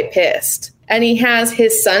this fight pissed. And he has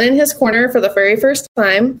his son in his corner for the very first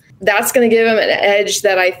time. that's going to give him an edge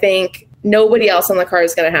that I think nobody else on the card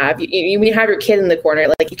is going to have. You have your kid in the corner.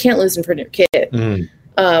 Like, you can't lose in front of your kid. Mm.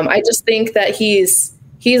 I just think that he's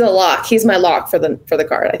a lock. He's my lock for the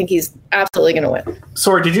card. I think he's absolutely going to win.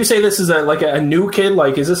 Sorry, did you say this is a new kid?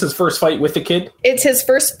 Like, is this his first fight with the kid? It's his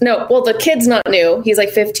first. No, well, the kid's not new. He's like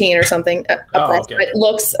 15 or something. Okay. It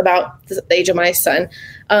looks about the age of my son.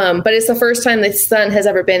 But it's the first time the son has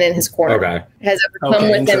ever been in his corner. Okay. Has ever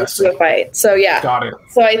come with him to a fight. So yeah. Got it.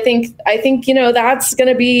 So I think that's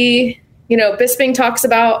going to be, Bisping talks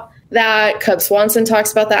about that. Cub Swanson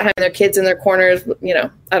talks about that, having their kids in their corners.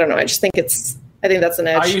 I don't know. I just think I think that's an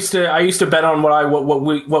edge. I used to bet on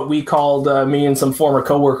what we called, me and some former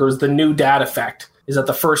coworkers, the new dad effect. Is that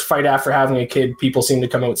the first fight after having a kid, people seem to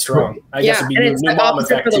come out strong. I guess it'd be and it's new the mom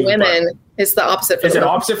opposite effect for the too, women. It's the opposite for the women. Is it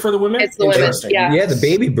opposite for the women? It's the women. Yeah, the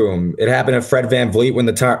baby boom. It happened to Fred VanVleet when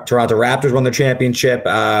the Toronto Raptors won the championship.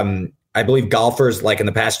 I believe golfers, like in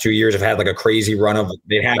the past 2 years, have had like a crazy run of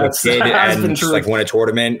they have a kid and just like win a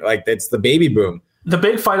tournament. Like, it's the baby boom. The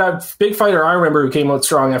big fighter I remember who came out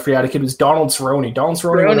strong after he had a kid was Donald Cerrone. Donald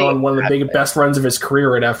Cerrone went on one of the best runs of his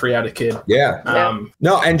career after he had a kid. Yeah.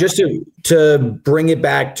 No, and just to bring it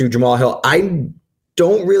back to Jamal Hill, I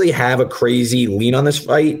don't really have a crazy lean on this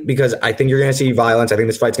fight because I think you're going to see violence. I think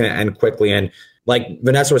this fight's going to end quickly. And like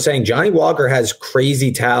Vanessa was saying, Johnny Walker has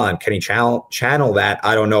crazy talent. Can he channel that?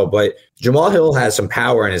 I don't know. But Jamal Hill has some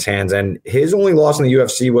power in his hands. And his only loss in the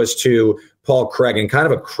UFC was to Paul Craig, and kind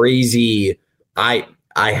of a crazy – I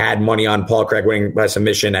had money on Paul Craig winning by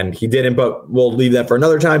submission, and he didn't, but we'll leave that for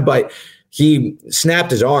another time. But he snapped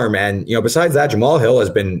his arm, and besides that, Jamal Hill has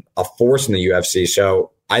been a force in the UFC. So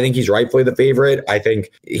I think he's rightfully the favorite. I think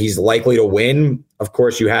he's likely to win. Of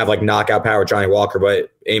course, you have like knockout power Johnny Walker, but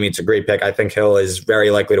Amy, it's a great pick. I think Hill is very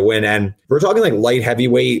likely to win. And we're talking like light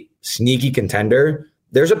heavyweight, sneaky contender.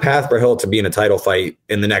 There's a path for Hill to be in a title fight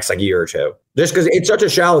in the next like year or two, just because it's such a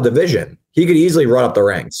shallow division. He could easily run up the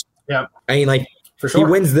ranks. Yeah. I mean, like, for sure. He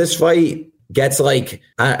wins this fight, gets like,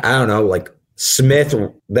 I don't know, like Smith,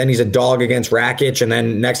 then he's a dog against Rakic, and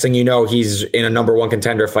then next thing you know, he's in a number one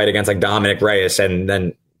contender fight against like Dominic Reyes, and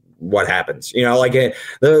then what happens?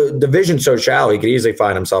 The division's so shallow, he could easily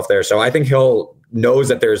find himself there. So I think Hill knows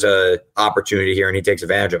that there's a opportunity here, and he takes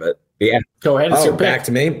advantage of it. But yeah. Go ahead. Oh, back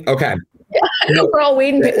to me? Okay. Yeah, we're all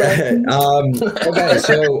waiting. Okay,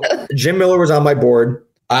 so Jim Miller was on my board.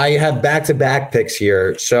 I have back-to-back picks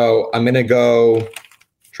here, so I'm going to go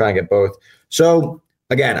try and get both. So,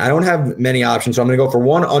 again, I don't have many options, so I'm going to go for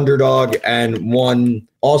one underdog and one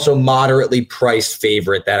also moderately priced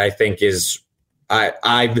favorite that I think is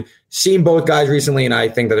I've seen both guys recently, and I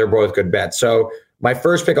think that they're both good bets. So, my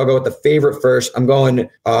first pick, I'll go with the favorite first. I'm going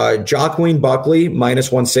Joaquin Buckley,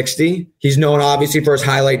 -160. He's known, obviously, for his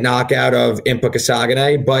highlight knockout of Impa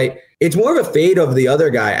Kasanganay, but it's more of a fade of the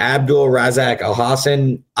other guy, Abdul Razak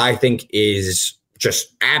Alhassan. I think is just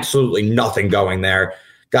absolutely nothing going there.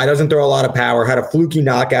 Guy doesn't throw a lot of power, had a fluky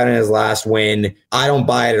knockout in his last win. I don't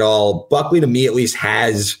buy it at all. Buckley, to me, at least,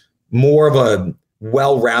 has more of a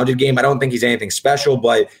well-rounded game. I don't think he's anything special,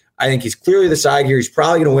 but I think he's clearly the side here. He's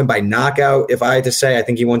probably going to win by knockout. If I had to say, I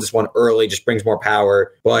think he wins this one early, just brings more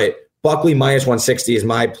power. But Buckley -160 is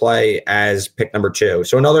my play as pick number 2.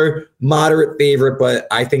 So another moderate favorite, but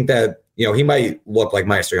I think that he might look like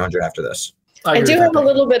 -300 after this. I do have a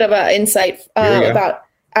little bit of an insight about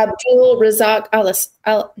Abdul Razak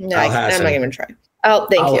I'm not even try.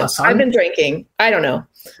 Thank you. I've been drinking. I don't know.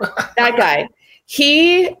 That guy.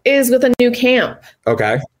 He is with a new camp.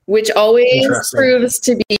 Okay. Which always proves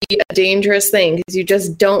to be a dangerous thing because you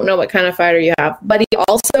just don't know what kind of fighter you have. But he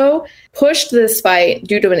also pushed this fight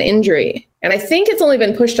due to an injury. And I think it's only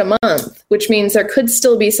been pushed a month, which means there could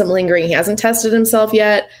still be some lingering. He hasn't tested himself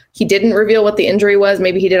yet. He didn't reveal what the injury was.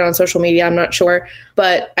 Maybe he did on social media. I'm not sure.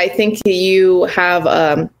 But I think you have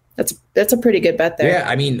that's a pretty good bet there. Yeah,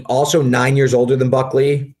 I mean, also 9 years older than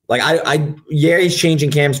Buckley. Like, he's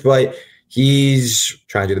changing camps, but he's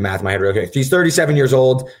trying to do the math in my head real quick. He's 37 years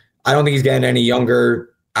old. I don't think he's getting any younger.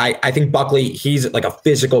 I think Buckley, he's like a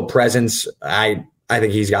physical presence. I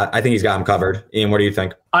think he's got him covered. Ian, what do you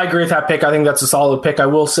think? I agree with that pick. I think that's a solid pick. I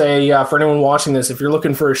will say for anyone watching this, if you're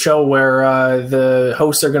looking for a show where the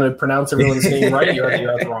hosts are going to pronounce everyone's name right, you're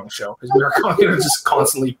at the wrong show because we're going to just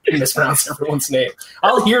constantly mispronounce everyone's name.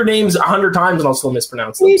 I'll hear names 100 times and I'll still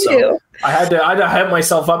mispronounce them. Me too. I had to hype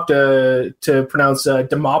myself up to pronounce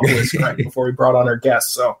Demopoulos correct before we brought on our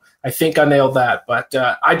guest. So I think I nailed that, but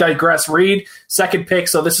I digress. Reed, second pick.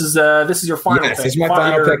 So this is your final pick. This is my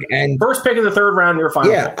final pick, and first pick of the third round. Your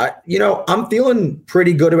final. Yeah, pick. I'm feeling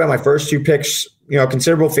pretty good about my first two picks.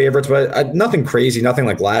 Considerable favorites, but nothing crazy, nothing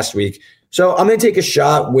like last week. So I'm going to take a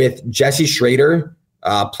shot with Jesse Schrader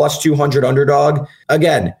plus 200 underdog.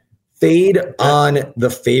 Again, fade on the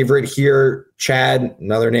favorite here, Chad,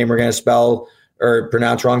 another name we're going to spell or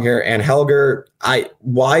pronounce wrong here, and Helger.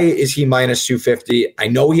 Why is he minus 250? I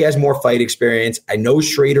know he has more fight experience. I know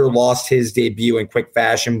Schrader lost his debut in quick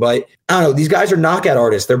fashion, but I don't know. These guys are knockout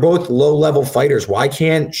artists. They're both low-level fighters. Why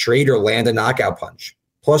can't Schrader land a knockout punch?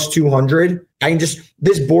 Plus 200.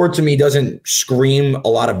 This board to me doesn't scream a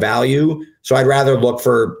lot of value. So I'd rather look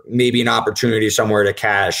for maybe an opportunity somewhere to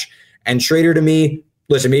cash. And Schrader to me,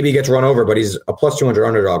 listen, maybe he gets run over, but he's a plus 200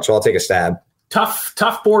 underdog. So I'll take a stab.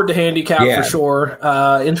 Tough board to handicap for sure.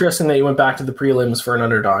 Interesting that you went back to the prelims for an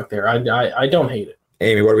underdog there. I don't hate it.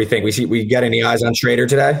 Amy, what do we think? We got any eyes on Schrader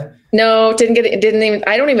today? No, didn't even.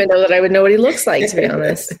 I don't even know that I would know what he looks like, to be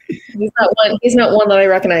honest. He's not one that I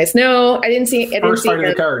recognize. No, I didn't see. First fight of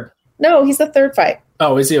the card. No, he's the third fight.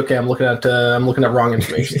 Oh, is he? Okay, I'm looking at wrong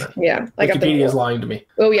information. Yeah, Wikipedia is lying to me.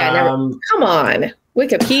 Oh yeah, come on,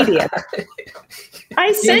 Wikipedia.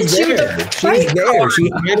 I sent you the fight card.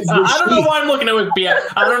 I don't know why I'm looking at Wikipedia.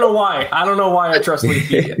 I don't know why I trust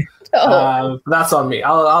Wikipedia. That's on me.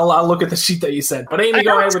 I'll look at the sheet that you sent. But Amy,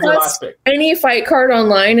 go ahead with your last pick. Any fight card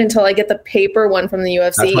online until I get the paper one from the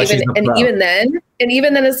UFC. Even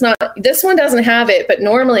then, it's not. This one doesn't have it. But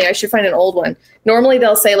normally, I should find an old one. Normally,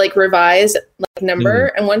 they'll say like revised number.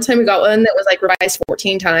 And one time we got one that was like revised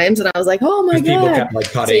 14 times, and I was like, oh my god! People kept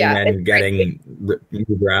like cutting and getting new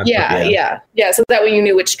drafts. Yeah. So that way you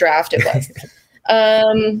knew which draft it was.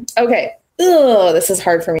 Okay. Oh, this is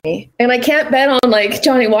hard for me, and I can't bet on like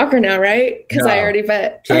Johnny Walker now, right? Because I already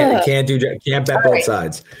bet. Can't bet both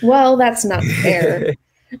sides. Well, that's not fair.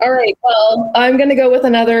 All right. Well, I'm gonna go with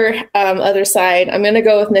another other side. I'm gonna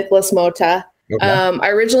go with Nicholas Mota. Okay. I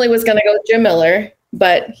originally was gonna go with Jim Miller,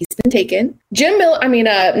 but he's been taken.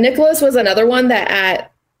 Nicholas was another one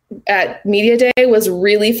that at Media Day was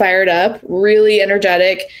really fired up, really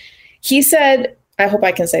energetic. He said, I hope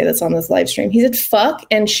I can say this on this live stream. He said fuck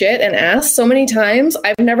and shit and ass so many times.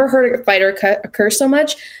 I've never heard a fighter curse so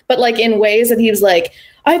much, but like in ways that he was like,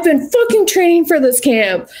 I've been fucking training for this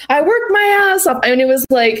camp. I worked my ass off. I mean, it was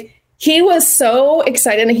like, he was so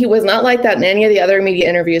excited, and he was not like that in any of the other media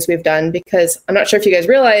interviews we've done, because I'm not sure if you guys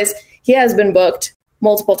realize he has been booked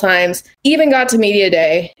multiple times, even got to Media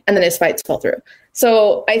Day, and then his fights fell through.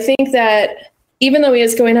 So I think that even though he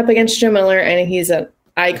is going up against Jim Miller and he's an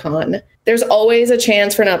icon, there's always a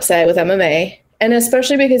chance for an upset with MMA. And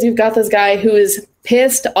especially because you've got this guy who is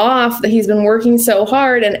pissed off that he's been working so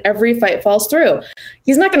hard and every fight falls through.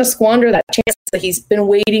 He's not going to squander that chance that he's been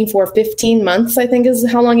waiting for 15 months, I think is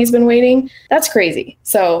how long he's been waiting. That's crazy.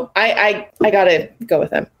 So I got to go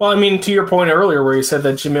with him. Well, I mean, to your point earlier where you said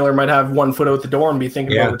that Jim Miller might have one foot out the door and be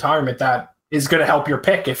thinking about retirement, that is going to help your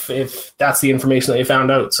pick if that's the information that you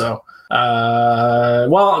found out. So,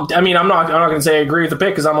 well, I mean, I'm not going to say I agree with the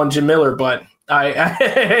pick because I'm on Jim Miller, but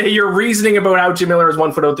your reasoning about how Jim Miller is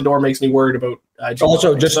one foot out the door makes me worried about Jim also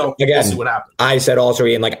Miller. just so again, we'll see what happens. I said also,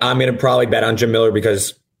 Ian, like I'm going to probably bet on Jim Miller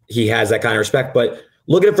because he has that kind of respect. But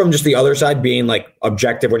look at it from just the other side, being like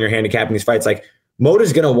objective when you're handicapping these fights. Like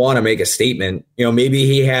Mota's going to want to make a statement. You know, maybe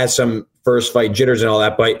he has some first fight jitters and all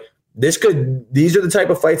that, but these are the type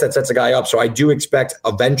of fights that sets a guy up. So I do expect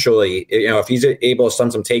eventually, you know, if he's able to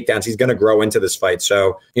stun some takedowns, he's going to grow into this fight.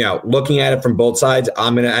 So, you know, looking at it from both sides,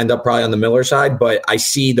 I'm going to end up probably on the Miller side, but I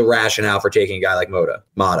see the rationale for taking a guy like Mota.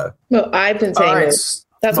 Well, I've been saying this.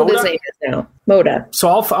 That's Mota? What his name is now. Mota. So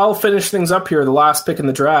I'll finish things up here. The last pick in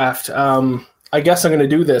the draft. I guess I'm going to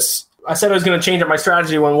do this. I said I was going to change up my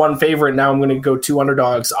strategy when one favorite. Now I'm going to go two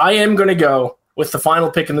underdogs. I am going to go with the final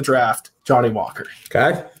pick in the draft, Johnny Walker.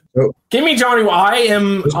 Okay. Give me Johnny. I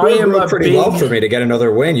am pretty well for me to get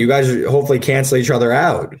another win. You guys hopefully cancel each other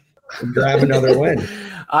out. Grab another win.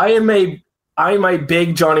 I am a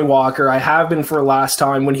big Johnny Walker. I have been for last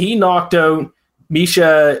time when he knocked out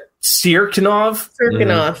Misha Cirkunov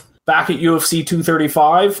back at UFC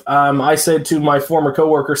 235. I said to my former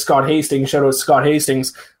coworker Scott Hastings, shout out Scott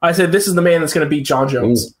Hastings, I said this is the man that's going to beat John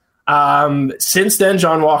Jones. Ooh. Since then,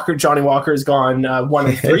 Johnny Walker has gone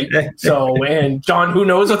 1-3. So, and John, who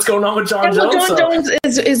knows what's going on with John Jones? John Jones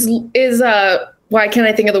is why can't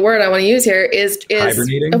I think of the word I want to use here? Is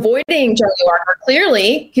avoiding Johnny Walker.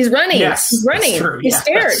 Clearly, he's running. Yes, he's running. He's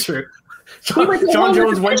scared. That's true. John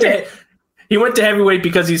Jones went to heavyweight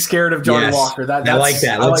because he's scared of Johnny Walker. I like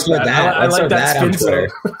that. Let's put that. I like that on Twitter.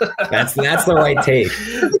 That's the right take.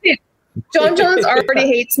 John Jones already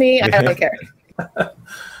hates me. I don't care.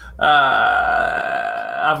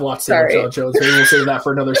 I've watched John Jones. Maybe we'll save that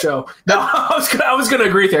for another show. No, I was going to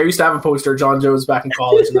agree with you. I used to have a poster of John Jones back in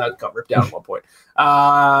college, and that got ripped down at one point.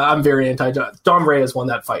 I'm very anti-John. Don Reyes won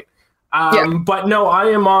that fight. But no, I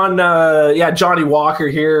am on Johnny Walker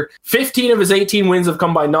here. 15 of his 18 wins have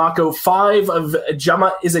come by knockout. 5 of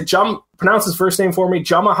pronounce his first name for me,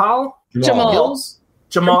 Jamal. Jamal,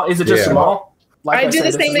 is it just Jamal? Like I do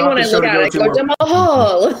the same thing when I look at it. I go,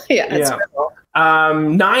 Jamal. Yeah.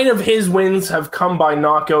 9 of his wins have come by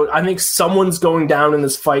knockout. I think someone's going down in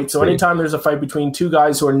this fight. So anytime there's a fight between two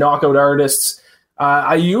guys who are knockout artists,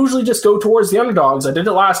 I usually just go towards the underdogs. I did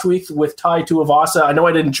it last week with Tai Tuivasa. I know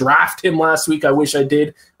I didn't draft him last week. I wish I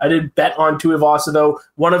did. I did bet on Tuivasa, though.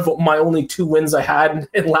 One of my only 2 wins I had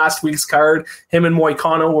in last week's card, him and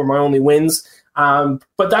Moicano were my only wins. But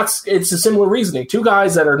it's a similar reasoning. 2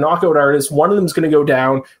 guys that are knockout artists, one of them's going to go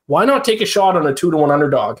down. Why not take a shot on a 2-1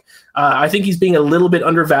 underdog? I think he's being a little bit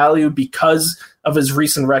undervalued because of his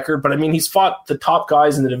recent record, but I mean, he's fought the top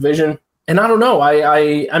guys in the division. And I don't know.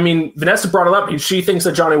 I mean, Vanessa brought it up. She thinks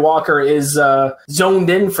that Johnny Walker is zoned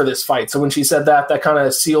in for this fight. So when she said that kind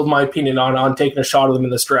of sealed my opinion on taking a shot at them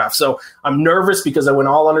in this draft. So I'm nervous because I went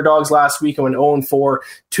all underdogs last week. I went 0-4.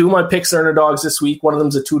 2 of my picks are underdogs this week. One of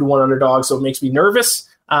them's a 2-1 underdog, so it makes me nervous.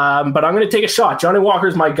 But I'm going to take a shot. Johnny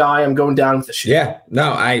Walker's my guy. I'm going down with the shit. Yeah.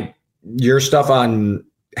 No, your stuff on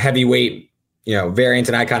heavyweight, variance,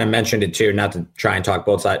 and I kind of mentioned it too, not to try and talk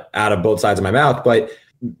out of both sides of my mouth, but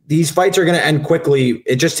these fights are going to end quickly.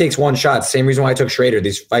 It just takes one shot. Same reason why I took Schrader.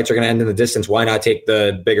 These fights are going to end in the distance. Why not take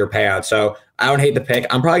the bigger payout? So I don't hate the pick.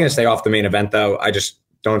 I'm probably going to stay off the main event, though. I just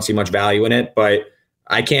don't see much value in it. But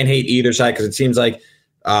I can't hate either side because it seems like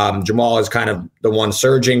Jamal is kind of the one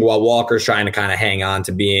surging while Walker's trying to kind of hang on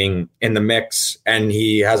to being in the mix. And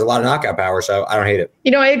he has a lot of knockout power, so I don't hate it.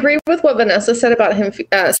 I agree with what Vanessa said about him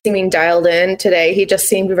seeming dialed in today. He just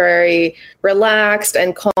seemed very relaxed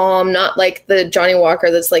and calm, not like the Johnny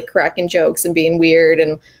Walker that's like cracking jokes and being weird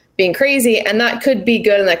and being crazy. And that could be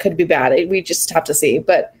good and that could be bad. We just have to see.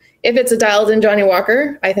 But if it's a dialed in Johnny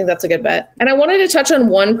Walker, I think that's a good bet. And I wanted to touch on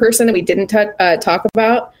one person that we didn't talk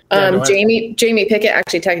about. Jamie Pickett,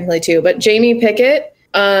 actually technically too, but Jamie Pickett,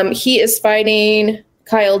 he is fighting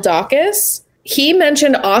Kyle Daukaus. He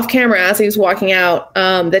mentioned off camera as he was walking out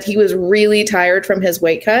that he was really tired from his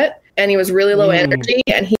weight cut and he was really low energy.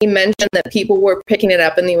 And he mentioned that people were picking it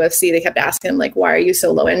up in the UFC. They kept asking him, like, why are you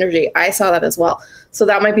so low energy? I saw that as well. So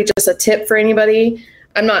that might be just a tip for anybody.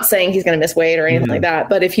 I'm not saying he's going to miss weight or anything like that,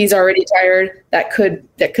 but if he's already tired, that could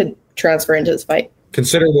transfer into this fight.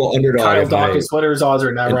 Considerable underdog. Kyle Daukaus, what are his odds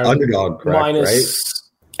right now? Right? Underdog, correct, minus, right?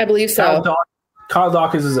 I believe so. Kyle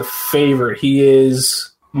Daukaus is a favorite. He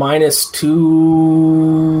is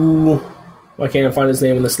 -2. Why can't I find his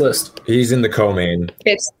name on this list? He's in the co-main.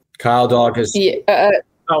 It's Kyle Daukaus.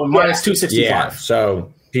 -265. Yeah, so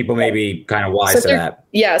people may be kind of wise to that.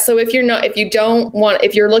 Yeah, so if you're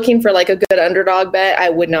looking for like a good underdog bet, I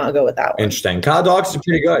would not go with that one. Interesting. Kyle Daukaus is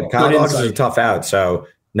pretty good. Kyle Daukaus is a tough out, so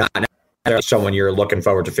not someone you're looking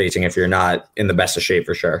forward to facing if you're not in the best of shape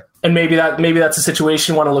for sure. And maybe that's a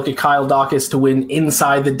situation you want to look at Kyle Daukaus to win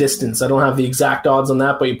inside the distance. I don't have the exact odds on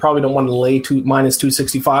that, but you probably don't want to lay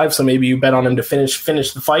 -265. So maybe you bet on him to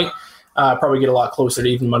finish the fight. Probably get a lot closer to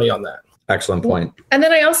even money on that. Excellent point. And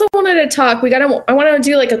then I also wanted to talk. I want to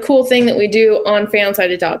do like a cool thing that we do on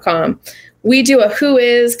fansided.com. We do a who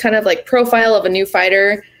is kind of like profile of a new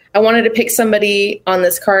fighter. I wanted to pick somebody on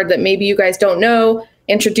this card that maybe you guys don't know,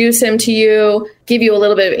 introduce him to you, give you a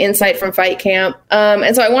little bit of insight from Fight Camp.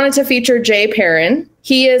 And so I wanted to feature Jay Perrin.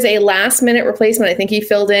 He is a last-minute replacement. I think he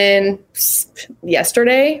filled in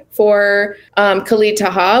yesterday for Khalid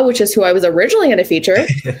Taha, which is who I was originally going to feature,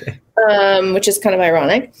 which is kind of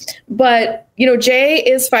ironic. But, Jay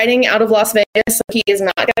is fighting out of Las Vegas, so he is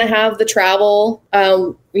not going to have the travel,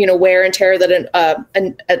 wear and tear that a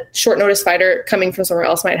short-notice fighter coming from somewhere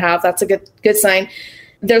else might have. That's a good sign.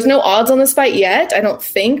 There's no odds on this fight yet, I don't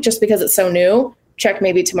think, just because it's so new. Check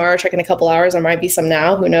maybe tomorrow, check in a couple hours. There might be some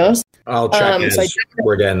now. Who knows? I'll check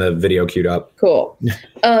we're getting the video queued up. Cool.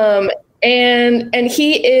 And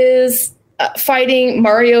he is fighting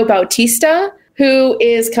Mario Bautista, who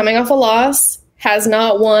is coming off a loss, has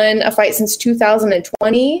not won a fight since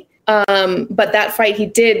 2020. But that fight, he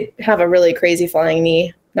did have a really crazy flying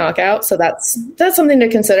knee knockout. So that's something to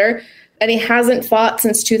consider. And he hasn't fought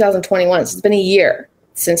since 2021. So it's been a year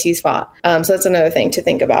since he's fought. So that's another thing to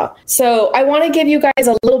think about. So I want to give you guys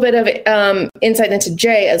a little bit of insight into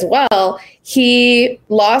Jay as well. He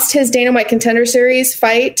lost his Dana White Contender Series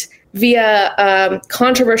fight via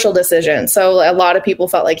controversial decision. So a lot of people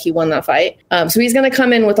felt like he won that fight. So he's going to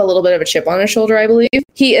come in with a little bit of a chip on his shoulder, I believe.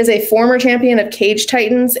 He is a former champion of Cage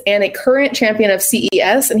Titans and a current champion of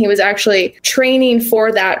CES. And he was actually training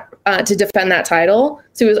for that to defend that title.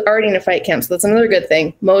 So he was already in a fight camp. So that's another good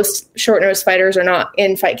thing. Most short notice fighters are not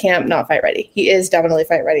in fight camp, not fight ready. He is definitely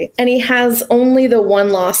fight ready. And he has only the one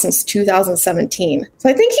loss since 2017. So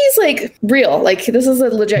I think he's like real. Like this is a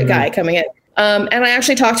legit guy coming in. And I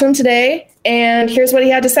actually talked to him today, and here's what he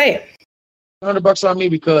had to say. $100 on me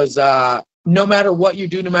because no matter what you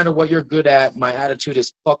do, no matter what you're good at, my attitude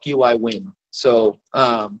is fuck you, I win. So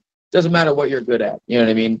doesn't matter what you're good at. You know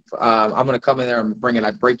what I mean? I'm going to come in there and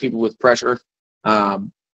I break people with pressure.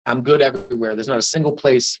 I'm good everywhere. There's not a single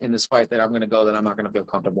place in this fight that I'm going to go that I'm not going to feel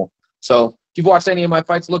comfortable. So if you've watched any of my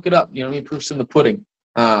fights, look it up. You know what I mean? Proof's in the pudding.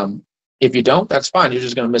 If you don't, that's fine. You're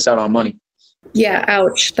just going to miss out on money. Yeah,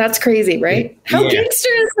 ouch. That's crazy, right? How gangster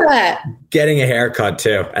is that? Getting a haircut,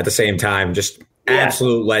 too, at the same time. Just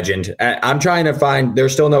absolute legend. I'm trying to find –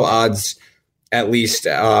 there's still no odds, at least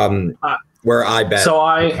where I bet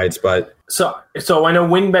fights, but – So I know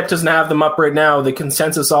WinBet doesn't have them up right now. The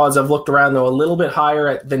consensus odds I've looked around, though, a little bit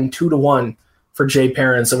higher than 2-1 for Jay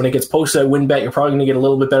Perrin. So when it gets posted at WinBet, you're probably going to get a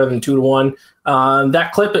little bit better than 2-1.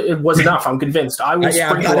 That clip, it was enough. I'm convinced. I will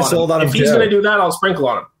sprinkle on him. If he's going to do that, I'll sprinkle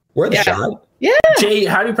on him. Where the shot? Yeah. Jay,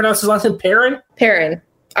 how do you pronounce his last name? Perrin? Perrin.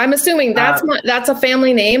 I'm assuming that's a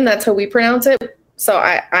family name. That's how we pronounce it. So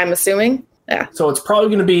I'm assuming. Yeah. So it's probably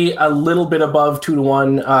going to be a little bit above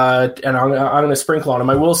 2-1, and I'm going to sprinkle on him.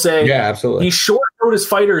 I will say, absolutely. These short notice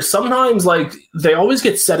fighters, sometimes like they always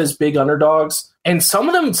get set as big underdogs, and some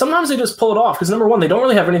of them sometimes they just pull it off because number one, they don't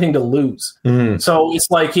really have anything to lose. So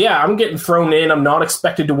it's like, I'm getting thrown in. I'm not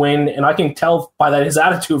expected to win, and I can tell by his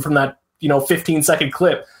attitude from that 15-second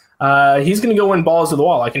clip. He's going to go in balls to the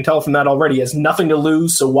wall. I can tell from that already. He has nothing to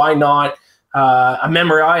lose, so why not? A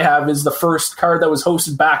memory I have is the first card that was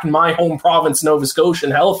hosted back in my home province, Nova Scotia,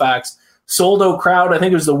 in Halifax. Sold out crowd, I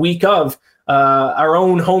think it was the week of. Our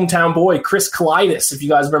own hometown boy, Chris Kalidas, if you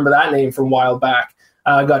guys remember that name from a while back,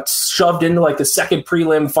 got shoved into like the second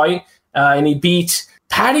prelim fight, and he beat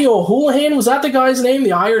Paddy O'Houlihan. Was that the guy's name?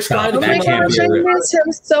 The Irish guy? Oh my gosh, I miss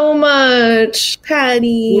him so much.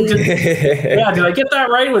 Paddy. Did I get that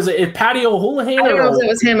right? Was it Paddy O'Houlihan? I don't know if it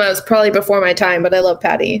was him. I was probably before my time, but I love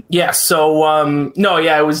Paddy. Yeah, so,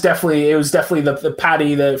 it was definitely the Paddy,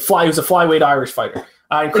 he was a flyweight Irish fighter.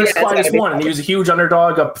 And Chris Kalidas won, and he was a huge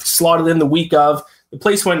underdog, got slotted in the week of. The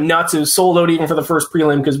place went nuts. It was sold out even for the first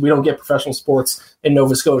prelim because we don't get professional sports in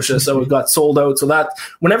Nova Scotia, so it got sold out. So that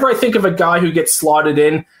whenever I think of a guy who gets slotted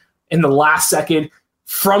in the last second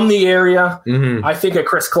from the area, I think of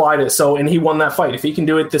Chris Kalidas. So, and he won that fight. If he can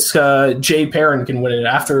do it, this Jay Perrin can win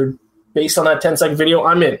it. Based on that 10-second video,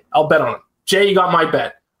 I'm in. I'll bet on it. Jay, you got my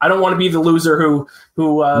bet. I don't want to be the loser who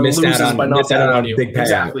loses by not betting on you.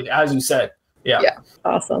 Exactly, as you said. Yeah.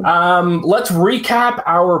 Awesome. Let's recap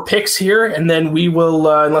our picks here, and then we will,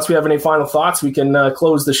 unless we have any final thoughts, we can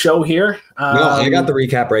close the show here. No, I got the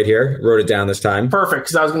recap right here. Wrote it down this time. Perfect,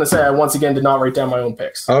 because I was going to say I once again did not write down my own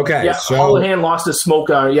picks. Okay. Yeah, so Houlihan lost to Smoke.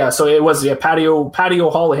 So it was Paddy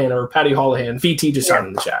O'Houlihan or Paddy Houlihan. VT just signed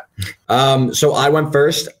in the chat. So I went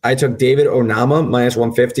first. I took David Onama minus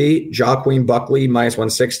 150, Joaquin Buckley minus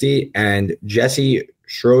 160, and Jesse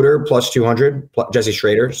Schroeder plus 200. Jesse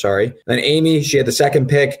Schrader, sorry. Then Amy, she had the second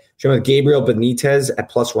pick. She went with Gabriel Benitez at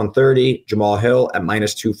plus 130, Jamal Hill at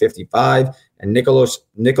minus 255, and Nicolas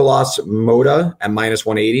Moda at minus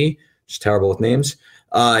 180. Just terrible with names.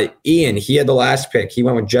 Ian, he had the last pick. He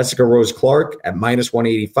went with Jessica Rose Clark at minus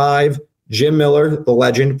 185, Jim Miller, the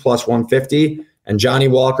legend, plus 150, and Johnny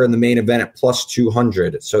Walker in the main event at plus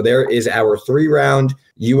 200. So there is our 3-round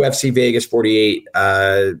UFC Vegas 48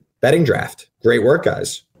 betting draft. Great work,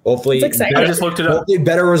 guys. Hopefully, I just looked it up. Hopefully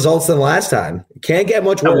better results than last time. Can't get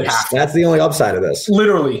much worse. That's the only upside of this.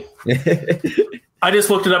 Literally. I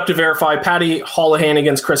just looked it up to verify. Paddy Houlihan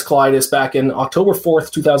against Chris Kalidas back in October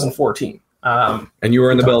 4th, 2014. And you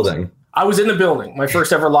were in the building. I was in the building. My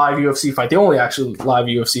first ever live UFC fight. The only actually live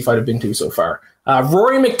UFC fight I've been to so far.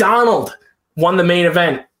 Rory McDonald won the main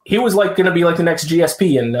event. He was going to be like the next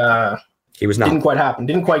GSP, and he was not. Didn't quite happen.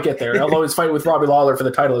 Didn't quite get there. Although his fight with Robbie Lawler for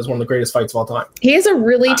the title is one of the greatest fights of all time. He is a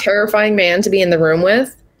really terrifying man to be in the room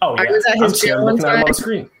with. Oh, yeah. I was at his gym one time. On the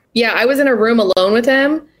screen. Yeah, I was in a room alone with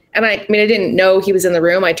him. And I didn't know he was in the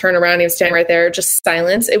room. I turned around, he was standing right there, just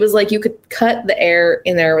silence. It was like you could cut the air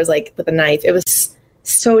in there. It was like with a knife. It was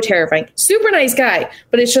so terrifying. Super nice guy,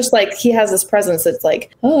 but it's just like he has this presence that's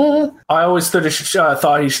like, oh. I always thought he should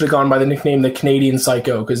have gone by the nickname the Canadian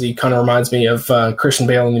Psycho because he kind of reminds me of Christian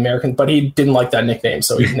Bale in The American, but he didn't like that nickname,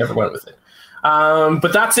 so he never went with it.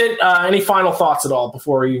 But that's it. Any final thoughts at all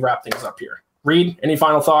before we wrap things up here? Reed, any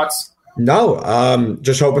final thoughts? No,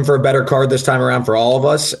 just hoping for a better card this time around for all of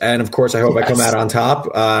us. And, of course, I hope I come out on top.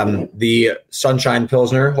 The Sunshine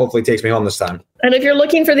Pilsner hopefully takes me home this time. And if you're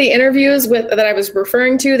looking for the interviews that I was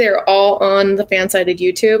referring to, they're all on the Fansided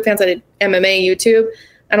YouTube, Fansided MMA YouTube.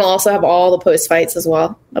 And I'll also have all the post fights as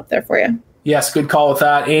well up there for you. Yes, good call with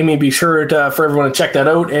that. Amy, be sure for everyone to check that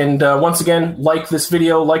out. And once again, like this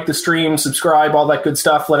video, like the stream, subscribe, all that good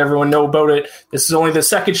stuff. Let everyone know about it. This is only the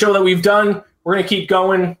second show that we've done. We're going to keep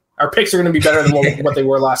going. Our picks are going to be better than what they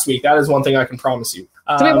were last week. That is one thing I can promise you.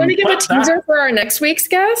 Do we want to give a teaser for our next week's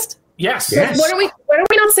guest? Yes. Why don't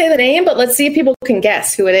we not say the name, but let's see if people can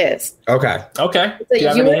guess who it is. Okay. It's a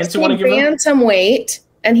UFC bantamweight,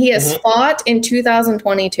 and he has fought in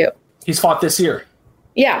 2022. He's fought this year.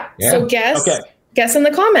 Yeah. So guess in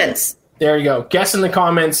the comments. There you go. Guess in the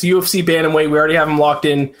comments. UFC bantamweight. We already have him locked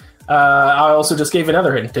in. I also just gave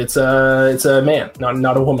another hint. It's a man,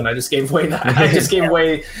 not a woman. I just gave away that. I just gave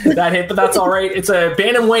away that hint, but that's all right. It's a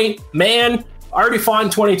bantamweight man. Already fought in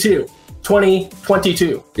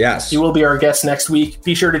 2022. Yes. He will be our guest next week.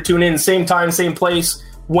 Be sure to tune in. Same time, same place.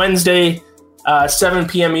 Wednesday, 7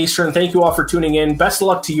 p.m. Eastern. Thank you all for tuning in. Best of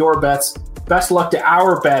luck to your bets. Best of luck to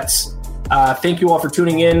our bets. Thank you all for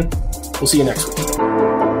tuning in. We'll see you next week.